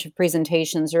whole bunch of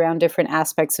presentations around different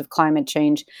aspects of climate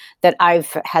change that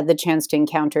I've had the chance to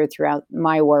encounter throughout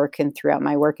my work and throughout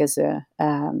my work as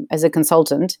a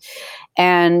consultant.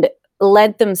 And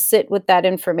let them sit with that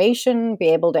information, be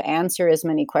able to answer as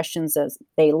many questions as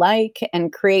they like,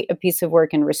 and create a piece of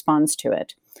work in response to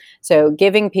it. So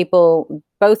giving people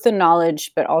both the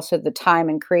knowledge, but also the time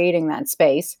and creating that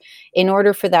space in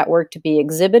order for that work to be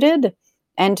exhibited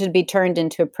and to be turned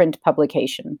into a print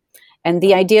publication. And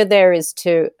the idea there is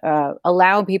to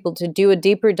allow people to do a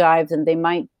deeper dive than they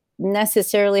might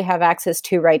necessarily have access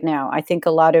to right now. I think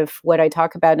a lot of what I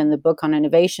talk about in the book on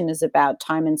innovation is about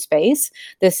time and space.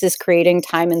 This is creating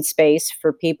time and space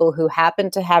for people who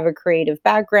happen to have a creative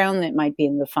background. It might be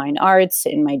in the fine arts,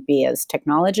 it might be as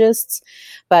technologists,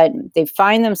 but they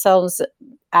find themselves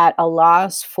at a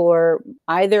loss for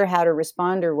either how to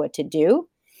respond or what to do.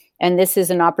 And this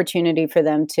is an opportunity for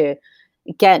them to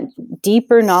get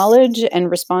deeper knowledge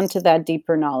and respond to that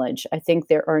deeper knowledge. I think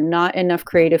there are not enough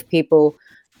creative people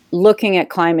looking at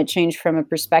climate change from a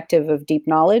perspective of deep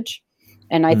knowledge.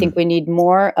 And I think we need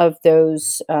more of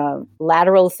those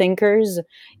lateral thinkers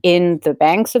in the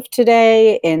banks of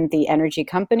today, in the energy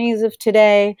companies of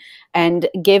today, and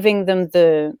giving them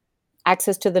the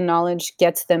access to the knowledge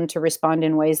gets them to respond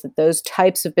in ways that those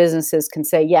types of businesses can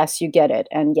say, yes, you get it.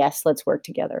 And yes, let's work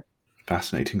together.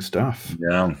 Fascinating stuff.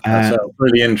 Yeah, that's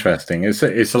really interesting.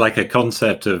 It's like a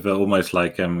concept of almost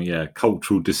like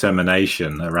cultural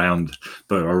dissemination around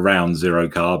zero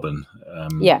carbon.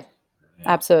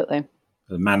 Absolutely.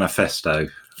 The manifesto.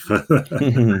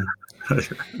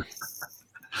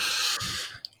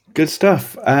 Good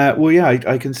stuff.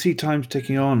 I can see time's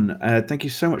ticking on. Thank you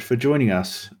so much for joining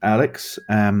us, Alex.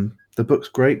 The book's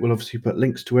great. We'll obviously put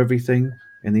links to everything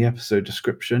in the episode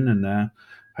description, and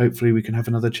hopefully we can have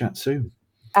another chat soon.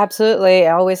 Absolutely.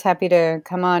 Always happy to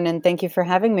come on, and thank you for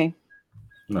having me.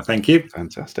 No, thank you.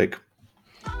 Fantastic.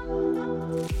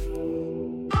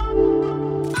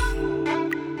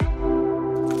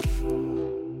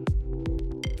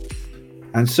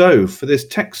 And so for this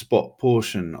tech spot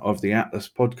portion of the Atlas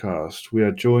podcast, we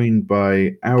are joined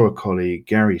by our colleague,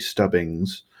 Gary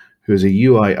Stubbings, who is a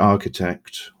UI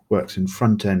architect, works in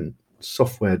front-end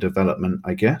software development,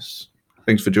 I guess.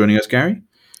 Thanks for joining us, Gary.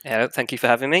 Yeah, thank you for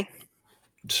having me.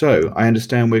 So I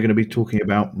understand we're going to be talking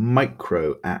about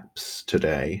micro apps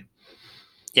today.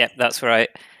 Yeah, that's right.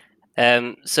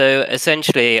 So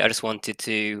essentially, I just wanted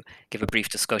to give a brief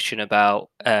discussion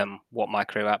about what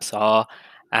micro apps are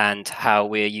and how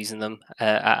we're using them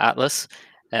at Atlas,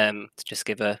 to just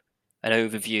give an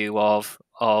overview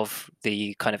of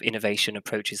the kind of innovation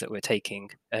approaches that we're taking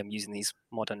using these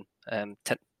modern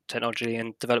technology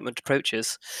and development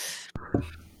approaches.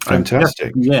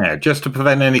 Fantastic. Just to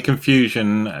prevent any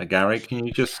confusion, Gary, can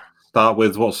you just start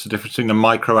with what's the difference between a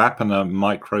micro app and a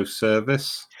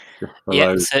microservice?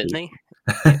 Yeah, certainly.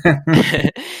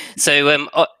 So,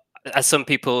 as some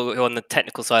people who are on the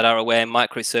technical side are aware,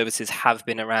 microservices have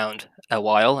been around a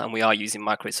while, and we are using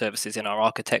microservices in our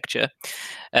architecture.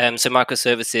 So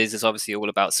microservices is obviously all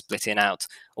about splitting out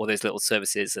all those little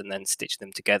services and then stitch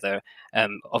them together.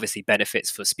 Obviously, benefits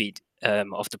for speed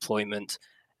of deployment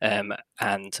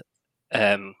and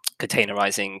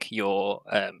containerizing your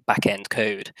back-end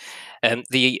code.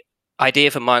 The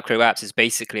idea for micro apps is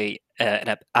basically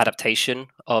an adaptation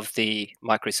of the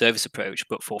microservice approach,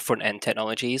 but for front-end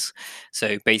technologies.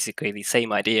 So basically, the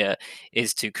same idea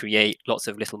is to create lots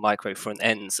of little micro front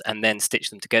ends and then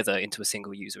stitch them together into a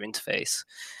single user interface.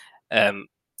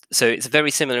 So it's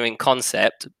very similar in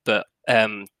concept, but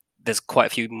there's quite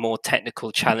a few more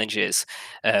technical challenges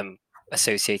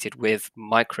associated with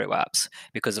micro apps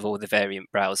because of all the variant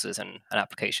browsers and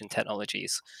application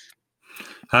technologies.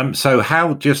 So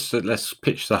how, just let's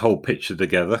pitch the whole picture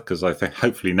together, because I think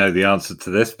hopefully know the answer to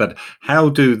this, but how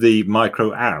do the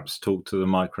micro apps talk to the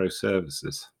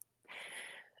microservices?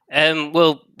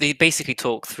 Well, they basically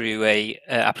talk through a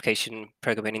application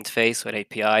programming interface or an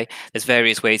API. There's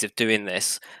various ways of doing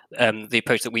this. The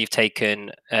approach that we've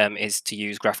taken is to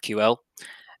use GraphQL.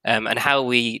 And how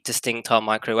we distinct our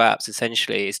micro apps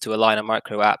essentially is to align a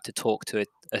micro app to talk to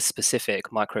a specific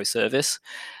microservice.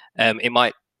 It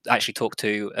might actually talk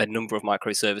to a number of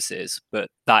microservices, but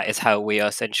that is how we are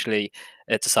essentially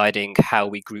deciding how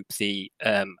we group the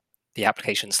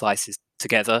application slices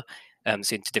together,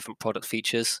 so into different product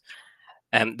features.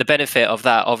 The benefit of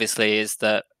that, obviously, is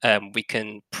that we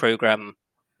can program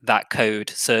that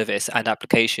code, service, and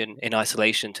application in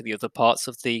isolation to the other parts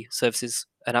of the services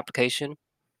and application.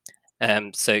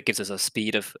 So it gives us a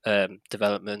speed of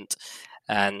development,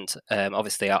 and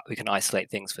obviously we can isolate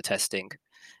things for testing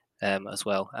as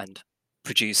well and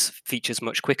produce features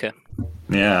much quicker.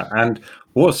 Yeah, and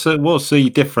what's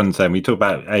the difference then? We talk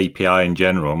about API in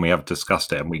general, and we have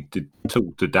discussed it, and we did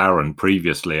talk to Darren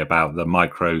previously about the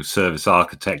microservice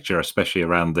architecture, especially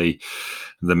around the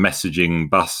messaging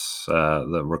bus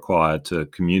that required to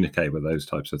communicate with those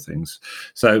types of things.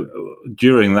 So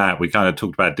during that, we kind of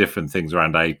talked about different things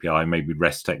around API, maybe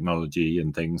REST technology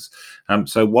and things.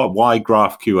 So why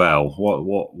GraphQL?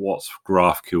 What's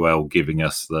GraphQL giving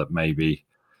us that maybe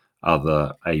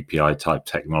other API type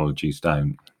technologies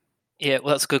don't? Yeah,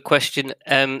 well, that's a good question.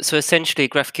 So essentially,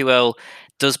 GraphQL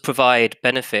does provide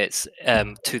benefits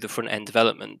to the front end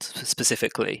development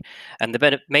specifically, and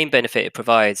the main benefit it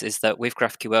provides is that with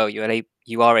GraphQL,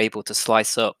 you are able to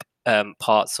slice up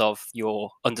parts of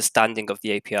your understanding of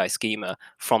the API schema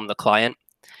from the client,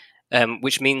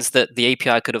 which means that the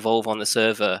API could evolve on the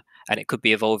server, and it could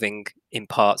be evolving in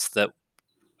parts that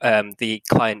the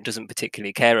client doesn't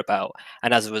particularly care about,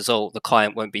 and as a result, the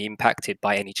client won't be impacted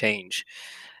by any change.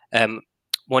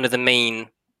 One of the main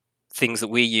things that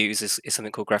we use is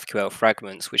something called GraphQL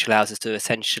fragments, which allows us to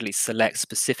essentially select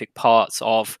specific parts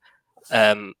of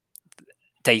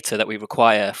data that we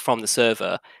require from the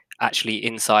server actually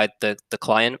inside the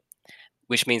client,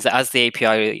 which means that as the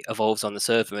API evolves on the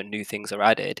server and new things are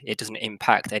added, it doesn't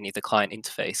impact any of the client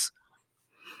interface.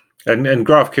 And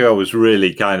GraphQL was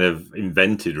really kind of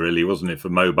invented, really, wasn't it, for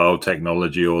mobile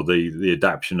technology, or the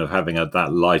adaptation of having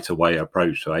that lighter weight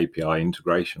approach to API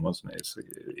integration, wasn't it?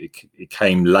 It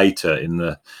came later in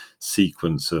the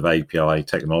sequence of API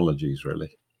technologies,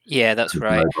 really. Yeah, that's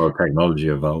right. Mobile technology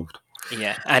evolved.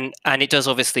 Yeah, and it does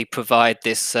obviously provide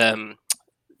this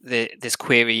this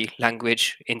query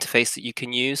language interface that you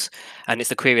can use, and it's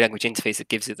the query language interface that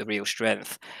gives it the real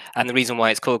strength. And the reason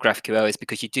why it's called GraphQL is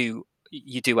because you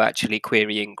do actually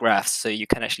querying graphs, so you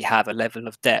can actually have a level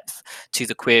of depth to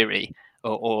the query,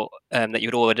 or that you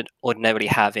would ordinarily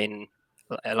have in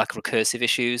like recursive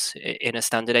issues in a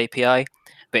standard API.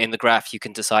 But in the graph, you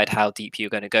can decide how deep you're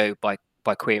going to go by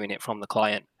querying it from the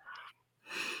client.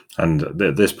 And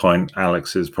at this point,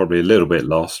 Alex is probably a little bit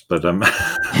lost, but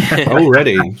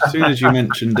already, as soon as you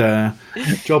mentioned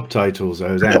job titles,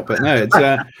 I was out. But no, it's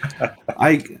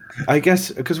I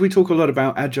guess because we talk a lot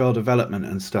about agile development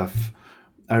and stuff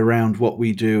around what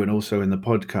we do, and also in the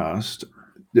podcast.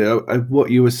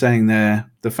 What you were saying there,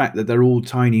 the fact that they're all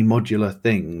tiny modular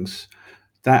things,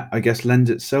 that I guess lends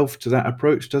itself to that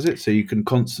approach, does it? So you can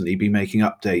constantly be making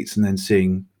updates and then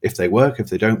seeing if they work, if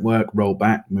they don't work, roll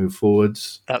back, move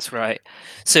forwards. That's right.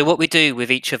 So what we do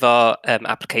with each of our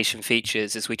application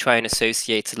features is we try and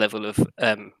associate a level of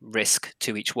risk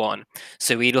to each one.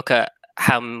 So we look at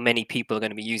how many people are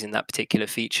going to be using that particular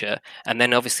feature, and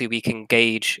then obviously we can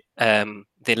gauge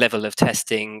the level of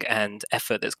testing and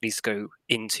effort that needs to go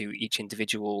into each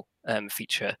individual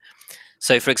feature.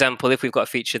 So, for example, if we've got a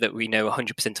feature that we know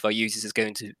 100% of our users is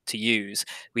going to use,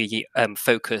 we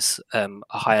focus a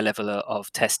higher level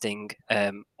of testing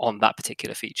on that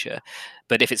particular feature.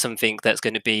 But if it's something that's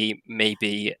going to be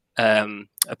maybe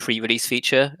a pre-release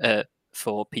feature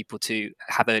for people to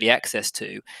have early access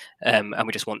to, and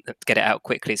we just want to get it out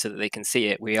quickly so that they can see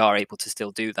it, we are able to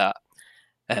still do that.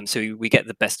 So we get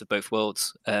the best of both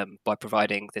worlds by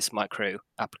providing this micro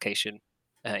application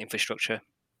infrastructure.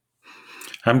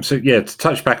 So yeah, to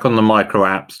touch back on the micro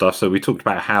app stuff. So we talked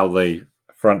about how the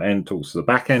front end talks to the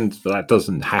back end, but that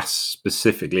doesn't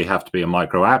specifically have to be a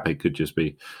micro app. It could just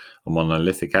be a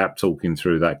monolithic app talking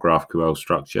through that GraphQL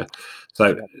structure.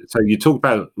 So we talked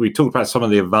about some of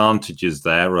the advantages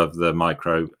there of the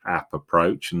micro app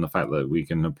approach and the fact that we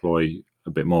can employ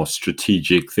a bit more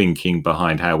strategic thinking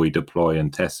behind how we deploy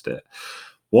and test it.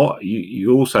 What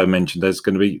you also mentioned,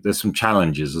 there's some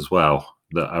challenges as well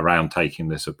that around taking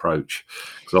this approach,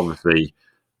 because obviously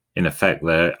in effect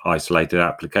they're isolated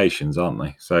applications, aren't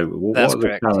they? So what are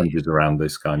the challenges around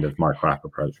this kind of micro app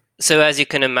approach? So as you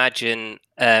can imagine,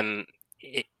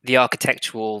 the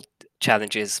architectural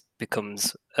challenges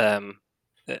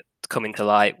come into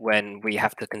light when we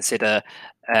have to consider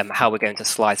how we're going to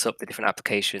slice up the different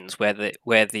applications, where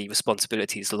the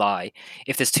responsibilities lie.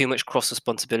 If there's too much cross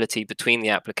responsibility between the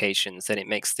applications, then it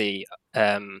makes the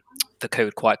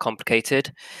code quite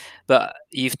complicated. But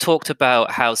you've talked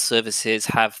about how services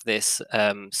have this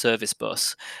service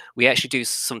bus. We actually do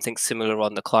something similar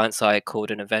on the client side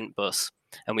called an event bus,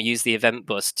 and we use the event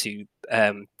bus to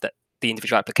that the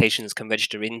individual applications can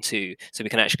register into, so we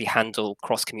can actually handle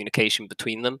cross communication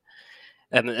between them.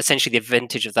 Essentially, the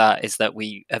advantage of that is that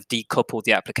we have decoupled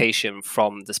the application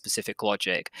from the specific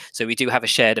logic. So we do have a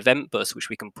shared event bus, which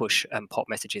we can push and pop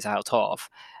messages out of,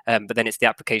 but then it's the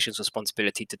application's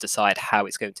responsibility to decide how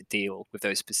it's going to deal with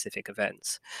those specific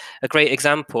events. A great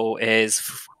example is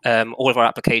all of our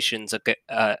applications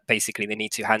are basically, they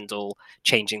need to handle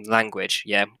changing language.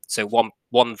 Yeah, so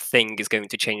one thing is going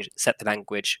to set the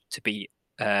language to be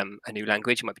a new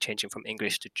language. It might be changing from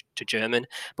English to German,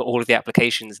 but all of the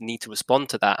applications need to respond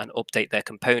to that and update their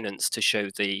components to show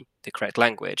the correct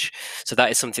language. So that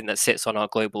is something that sits on our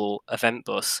global event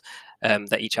bus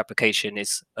that each application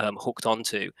is hooked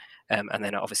onto, and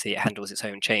then obviously it handles its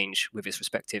own change with its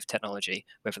respective technology,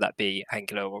 whether that be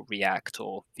Angular or React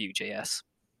or Vue.js.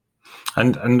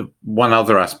 And one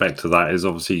other aspect of that is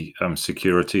obviously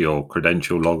security or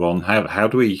credential logon. How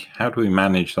do we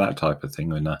manage that type of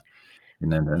thing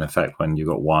in effect when you've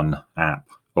got one app,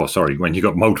 or sorry, when you've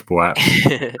got multiple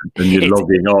apps and you're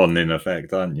logging on, in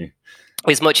effect, aren't you?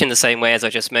 It's much in the same way as I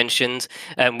just mentioned.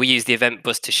 We use the event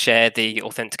bus to share the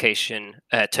authentication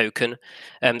token.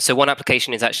 So one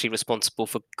application is actually responsible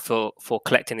for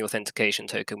collecting the authentication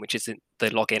token, which is the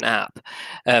login app.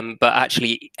 But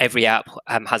actually, every app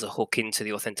has a hook into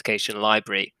the authentication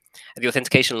library. The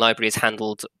authentication library is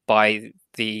handled by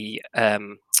the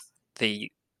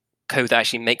code that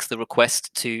actually makes the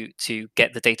request to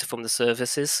get the data from the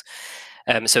services.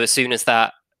 So as soon as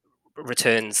that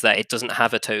returns that it doesn't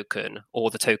have a token,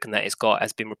 or the token that it's got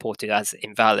has been reported as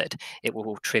invalid, it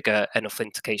will trigger an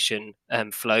authentication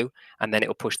flow, and then it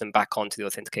will push them back onto the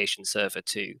authentication server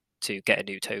to get a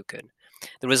new token.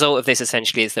 The result of this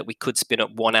essentially is that we could spin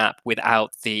up one app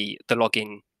without the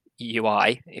login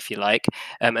UI, if you like,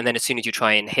 and then as soon as you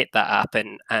try and hit that app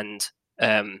and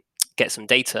get some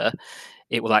data,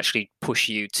 it will actually push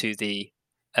you to the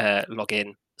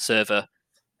login server,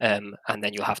 and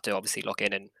then you'll have to obviously log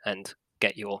in and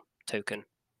get your token.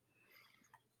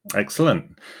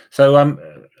 Excellent. So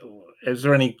is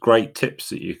there any great tips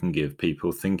that you can give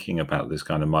people thinking about this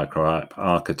kind of micro app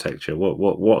architecture?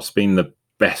 What's been the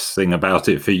best thing about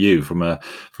it for you from a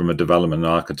development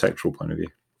and architectural point of view?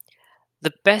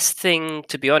 The best thing,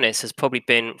 to be honest, has probably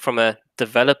been from a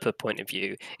developer point of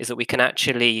view, is that we can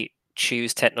actually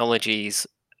choose technologies.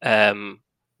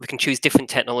 We can choose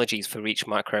different technologies for each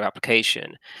micro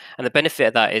application. And the benefit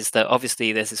of that is that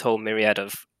obviously there's this whole myriad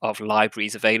of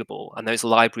libraries available, and those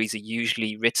libraries are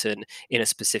usually written in a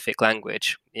specific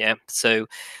language. Yeah. So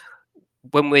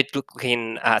when we're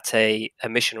looking at a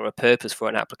mission or a purpose for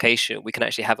an application, we can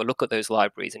actually have a look at those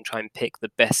libraries and try and pick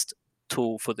the best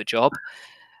tool for the job.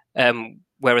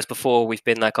 Whereas before we've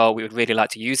been like, oh, we would really like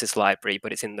to use this library,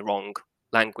 but it's in the wrong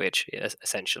language,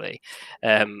 essentially.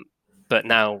 But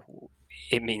now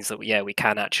it means that we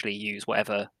can actually use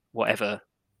whatever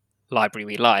library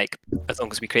we like, as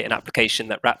long as we create an application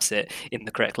that wraps it in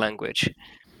the correct language.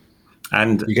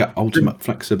 And You get ultimate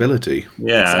flexibility.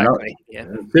 yeah, Exactly.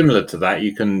 and similar to that,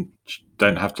 you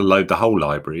don't have to load the whole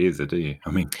library, either, do you?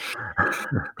 I mean,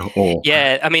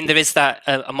 Yeah, I mean, there is that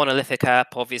a monolithic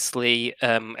app. Obviously,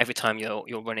 every time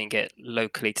you're running it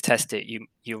locally to test it,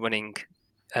 you're running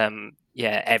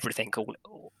everything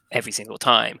every single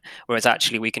time. Whereas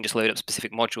actually, we can just load up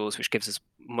specific modules, which gives us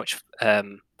much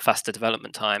faster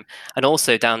development time, and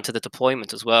also down to the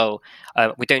deployment as well.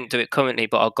 We don't do it currently,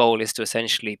 but our goal is to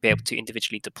essentially be able to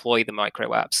individually deploy the micro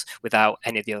apps without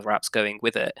any of the other apps going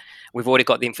with it. We've already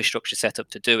got the infrastructure set up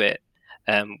to do it.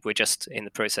 We're just in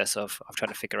the process of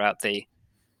trying to figure out the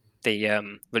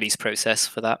release process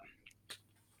for that.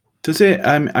 Does it?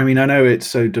 I mean, I know it's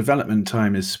so development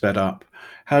time is sped up.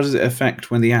 How does it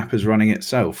affect when the app is running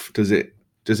itself? Does it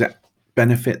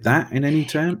benefit that in any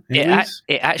term? It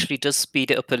actually does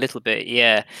speed it up a little bit,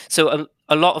 yeah. So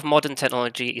a lot of modern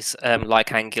technologies,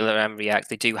 like Angular and React,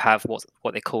 they do have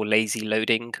what they call lazy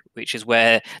loading, which is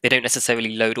where they don't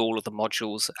necessarily load all of the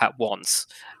modules at once.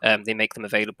 They make them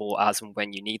available as and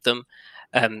when you need them.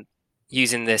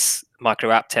 Using this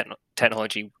micro app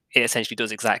technology, it essentially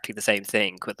does exactly the same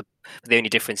thing, but the only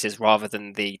difference is rather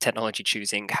than the technology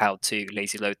choosing how to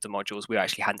lazy load the modules, we're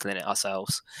actually handling it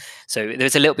ourselves. So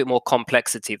there's a little bit more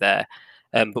complexity there,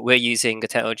 but we're using a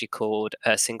technology called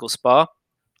Single Spar,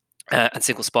 and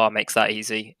Single Spar makes that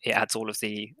easy. It adds all of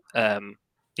the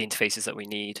interfaces that we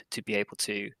need to be able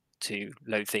to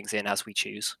load things in as we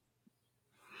choose.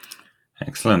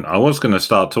 Excellent. I was going to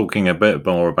start talking a bit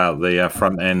more about the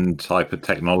front end type of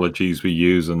technologies we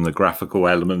use and the graphical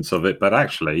elements of it, but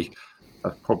actually,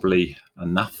 that's probably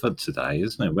enough for today,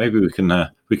 isn't it? Maybe we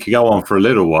could go on for a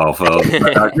little while further.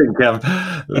 But I think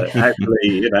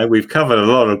actually, we've covered a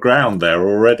lot of ground there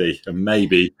already, and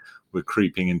maybe we're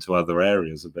creeping into other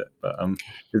areas a bit. But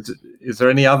is there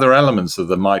any other elements of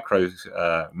the micro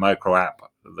app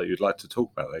that you'd like to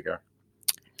talk about there,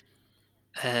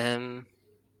 Gary?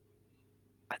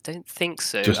 I don't think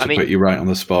so. Just to put you right on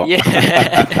the spot.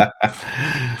 Yeah.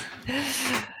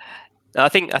 I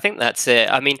think that's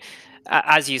it. I mean,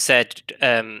 as you said,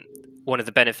 one of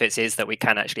the benefits is that we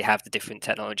can actually have the different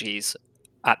technologies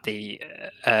at the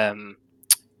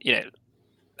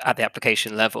at the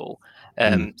application level.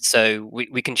 So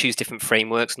we can choose different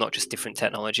frameworks, not just different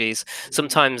technologies.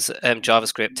 Sometimes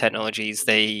JavaScript technologies,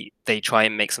 they try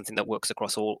and make something that works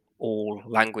across all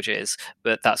languages,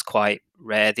 but that's quite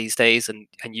rare these days. And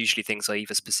usually things are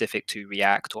either specific to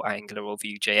React or Angular or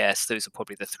Vue.js. Those are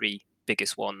probably the three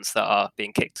biggest ones that are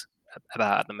being kicked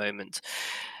about at the moment.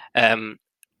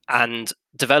 And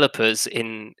developers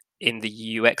in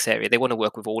the UX area, they want to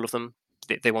work with all of them.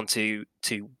 They want to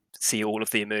see all of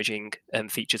the emerging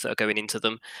features that are going into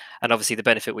them. And obviously the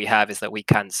benefit we have is that we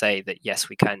can say that, yes,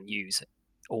 we can use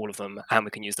all of them and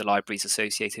we can use the libraries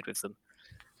associated with them.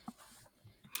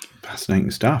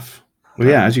 Fascinating stuff. Well,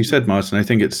 yeah, as you said, Martin, I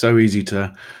think it's so easy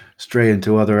to stray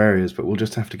into other areas, but we'll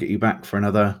just have to get you back for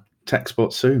another tech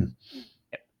spot soon.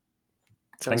 Yep.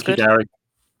 Thank you, Gary.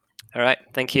 All right.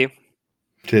 Thank you.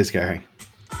 Cheers, Gary.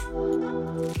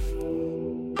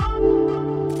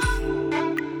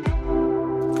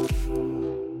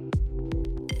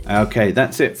 Okay,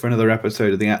 that's it for another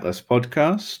episode of the Atlas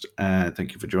podcast.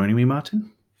 Thank you for joining me, Martin.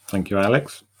 Thank you,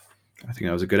 Alex. I think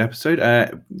that was a good episode.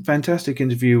 Fantastic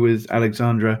interview with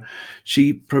Alexandra.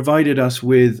 She provided us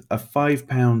with a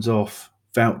 £5 off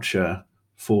voucher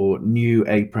for new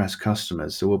A-Press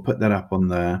customers. So we'll put that up in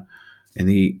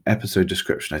the episode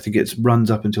description. I think it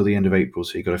runs up until the end of April,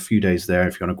 so you've got a few days there.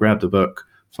 If you want to grab the book,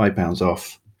 £5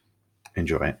 off.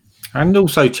 Enjoy it. And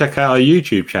also check out our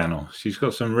YouTube channel. She's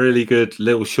got some really good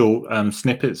little short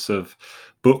snippets of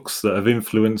books that have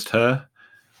influenced her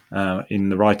in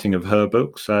the writing of her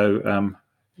book. So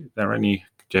they're only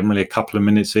generally a couple of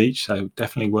minutes each. So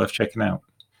definitely worth checking out.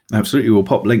 Absolutely. We'll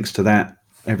pop links to that,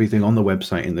 everything on the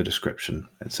website in the description,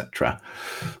 etc.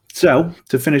 So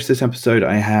to finish this episode,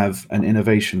 I have an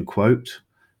innovation quote.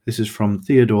 This is from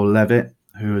Theodore Levitt,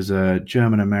 who is a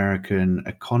German-American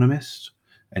economist.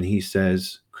 And he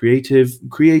says,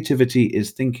 creativity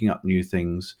is thinking up new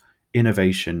things.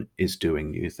 Innovation is doing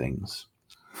new things.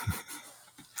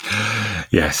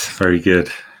 Yes, very good.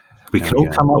 We can all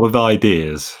come up with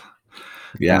ideas.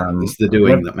 Yeah, it's the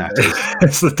doing that matters.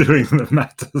 It's the doing that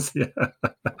matters, yeah.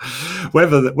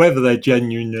 Whether they're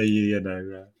genuinely,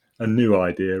 a new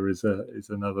idea is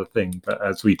another thing. But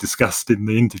as we discussed in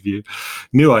the interview,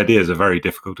 new ideas are very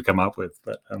difficult to come up with.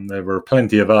 But there are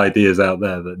plenty of ideas out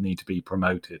there that need to be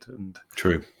promoted and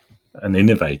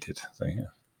innovated. So yeah,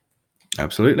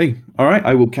 absolutely. All right,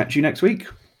 I will catch you next week.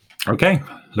 Okay,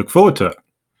 look forward to it.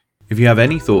 If you have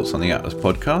any thoughts on the Atlas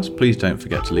podcast, please don't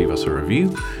forget to leave us a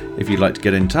review. If you'd like to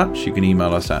get in touch, you can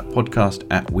email us at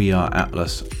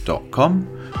podcast@weareatlas.com.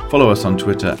 Follow us on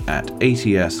Twitter at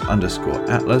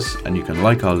 @ATS_Atlas, and you can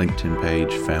like our LinkedIn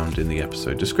page found in the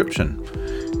episode description.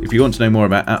 If you want to know more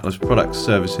about Atlas products,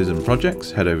 services and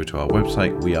projects, head over to our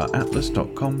website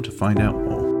weareatlas.com to find out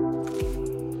more.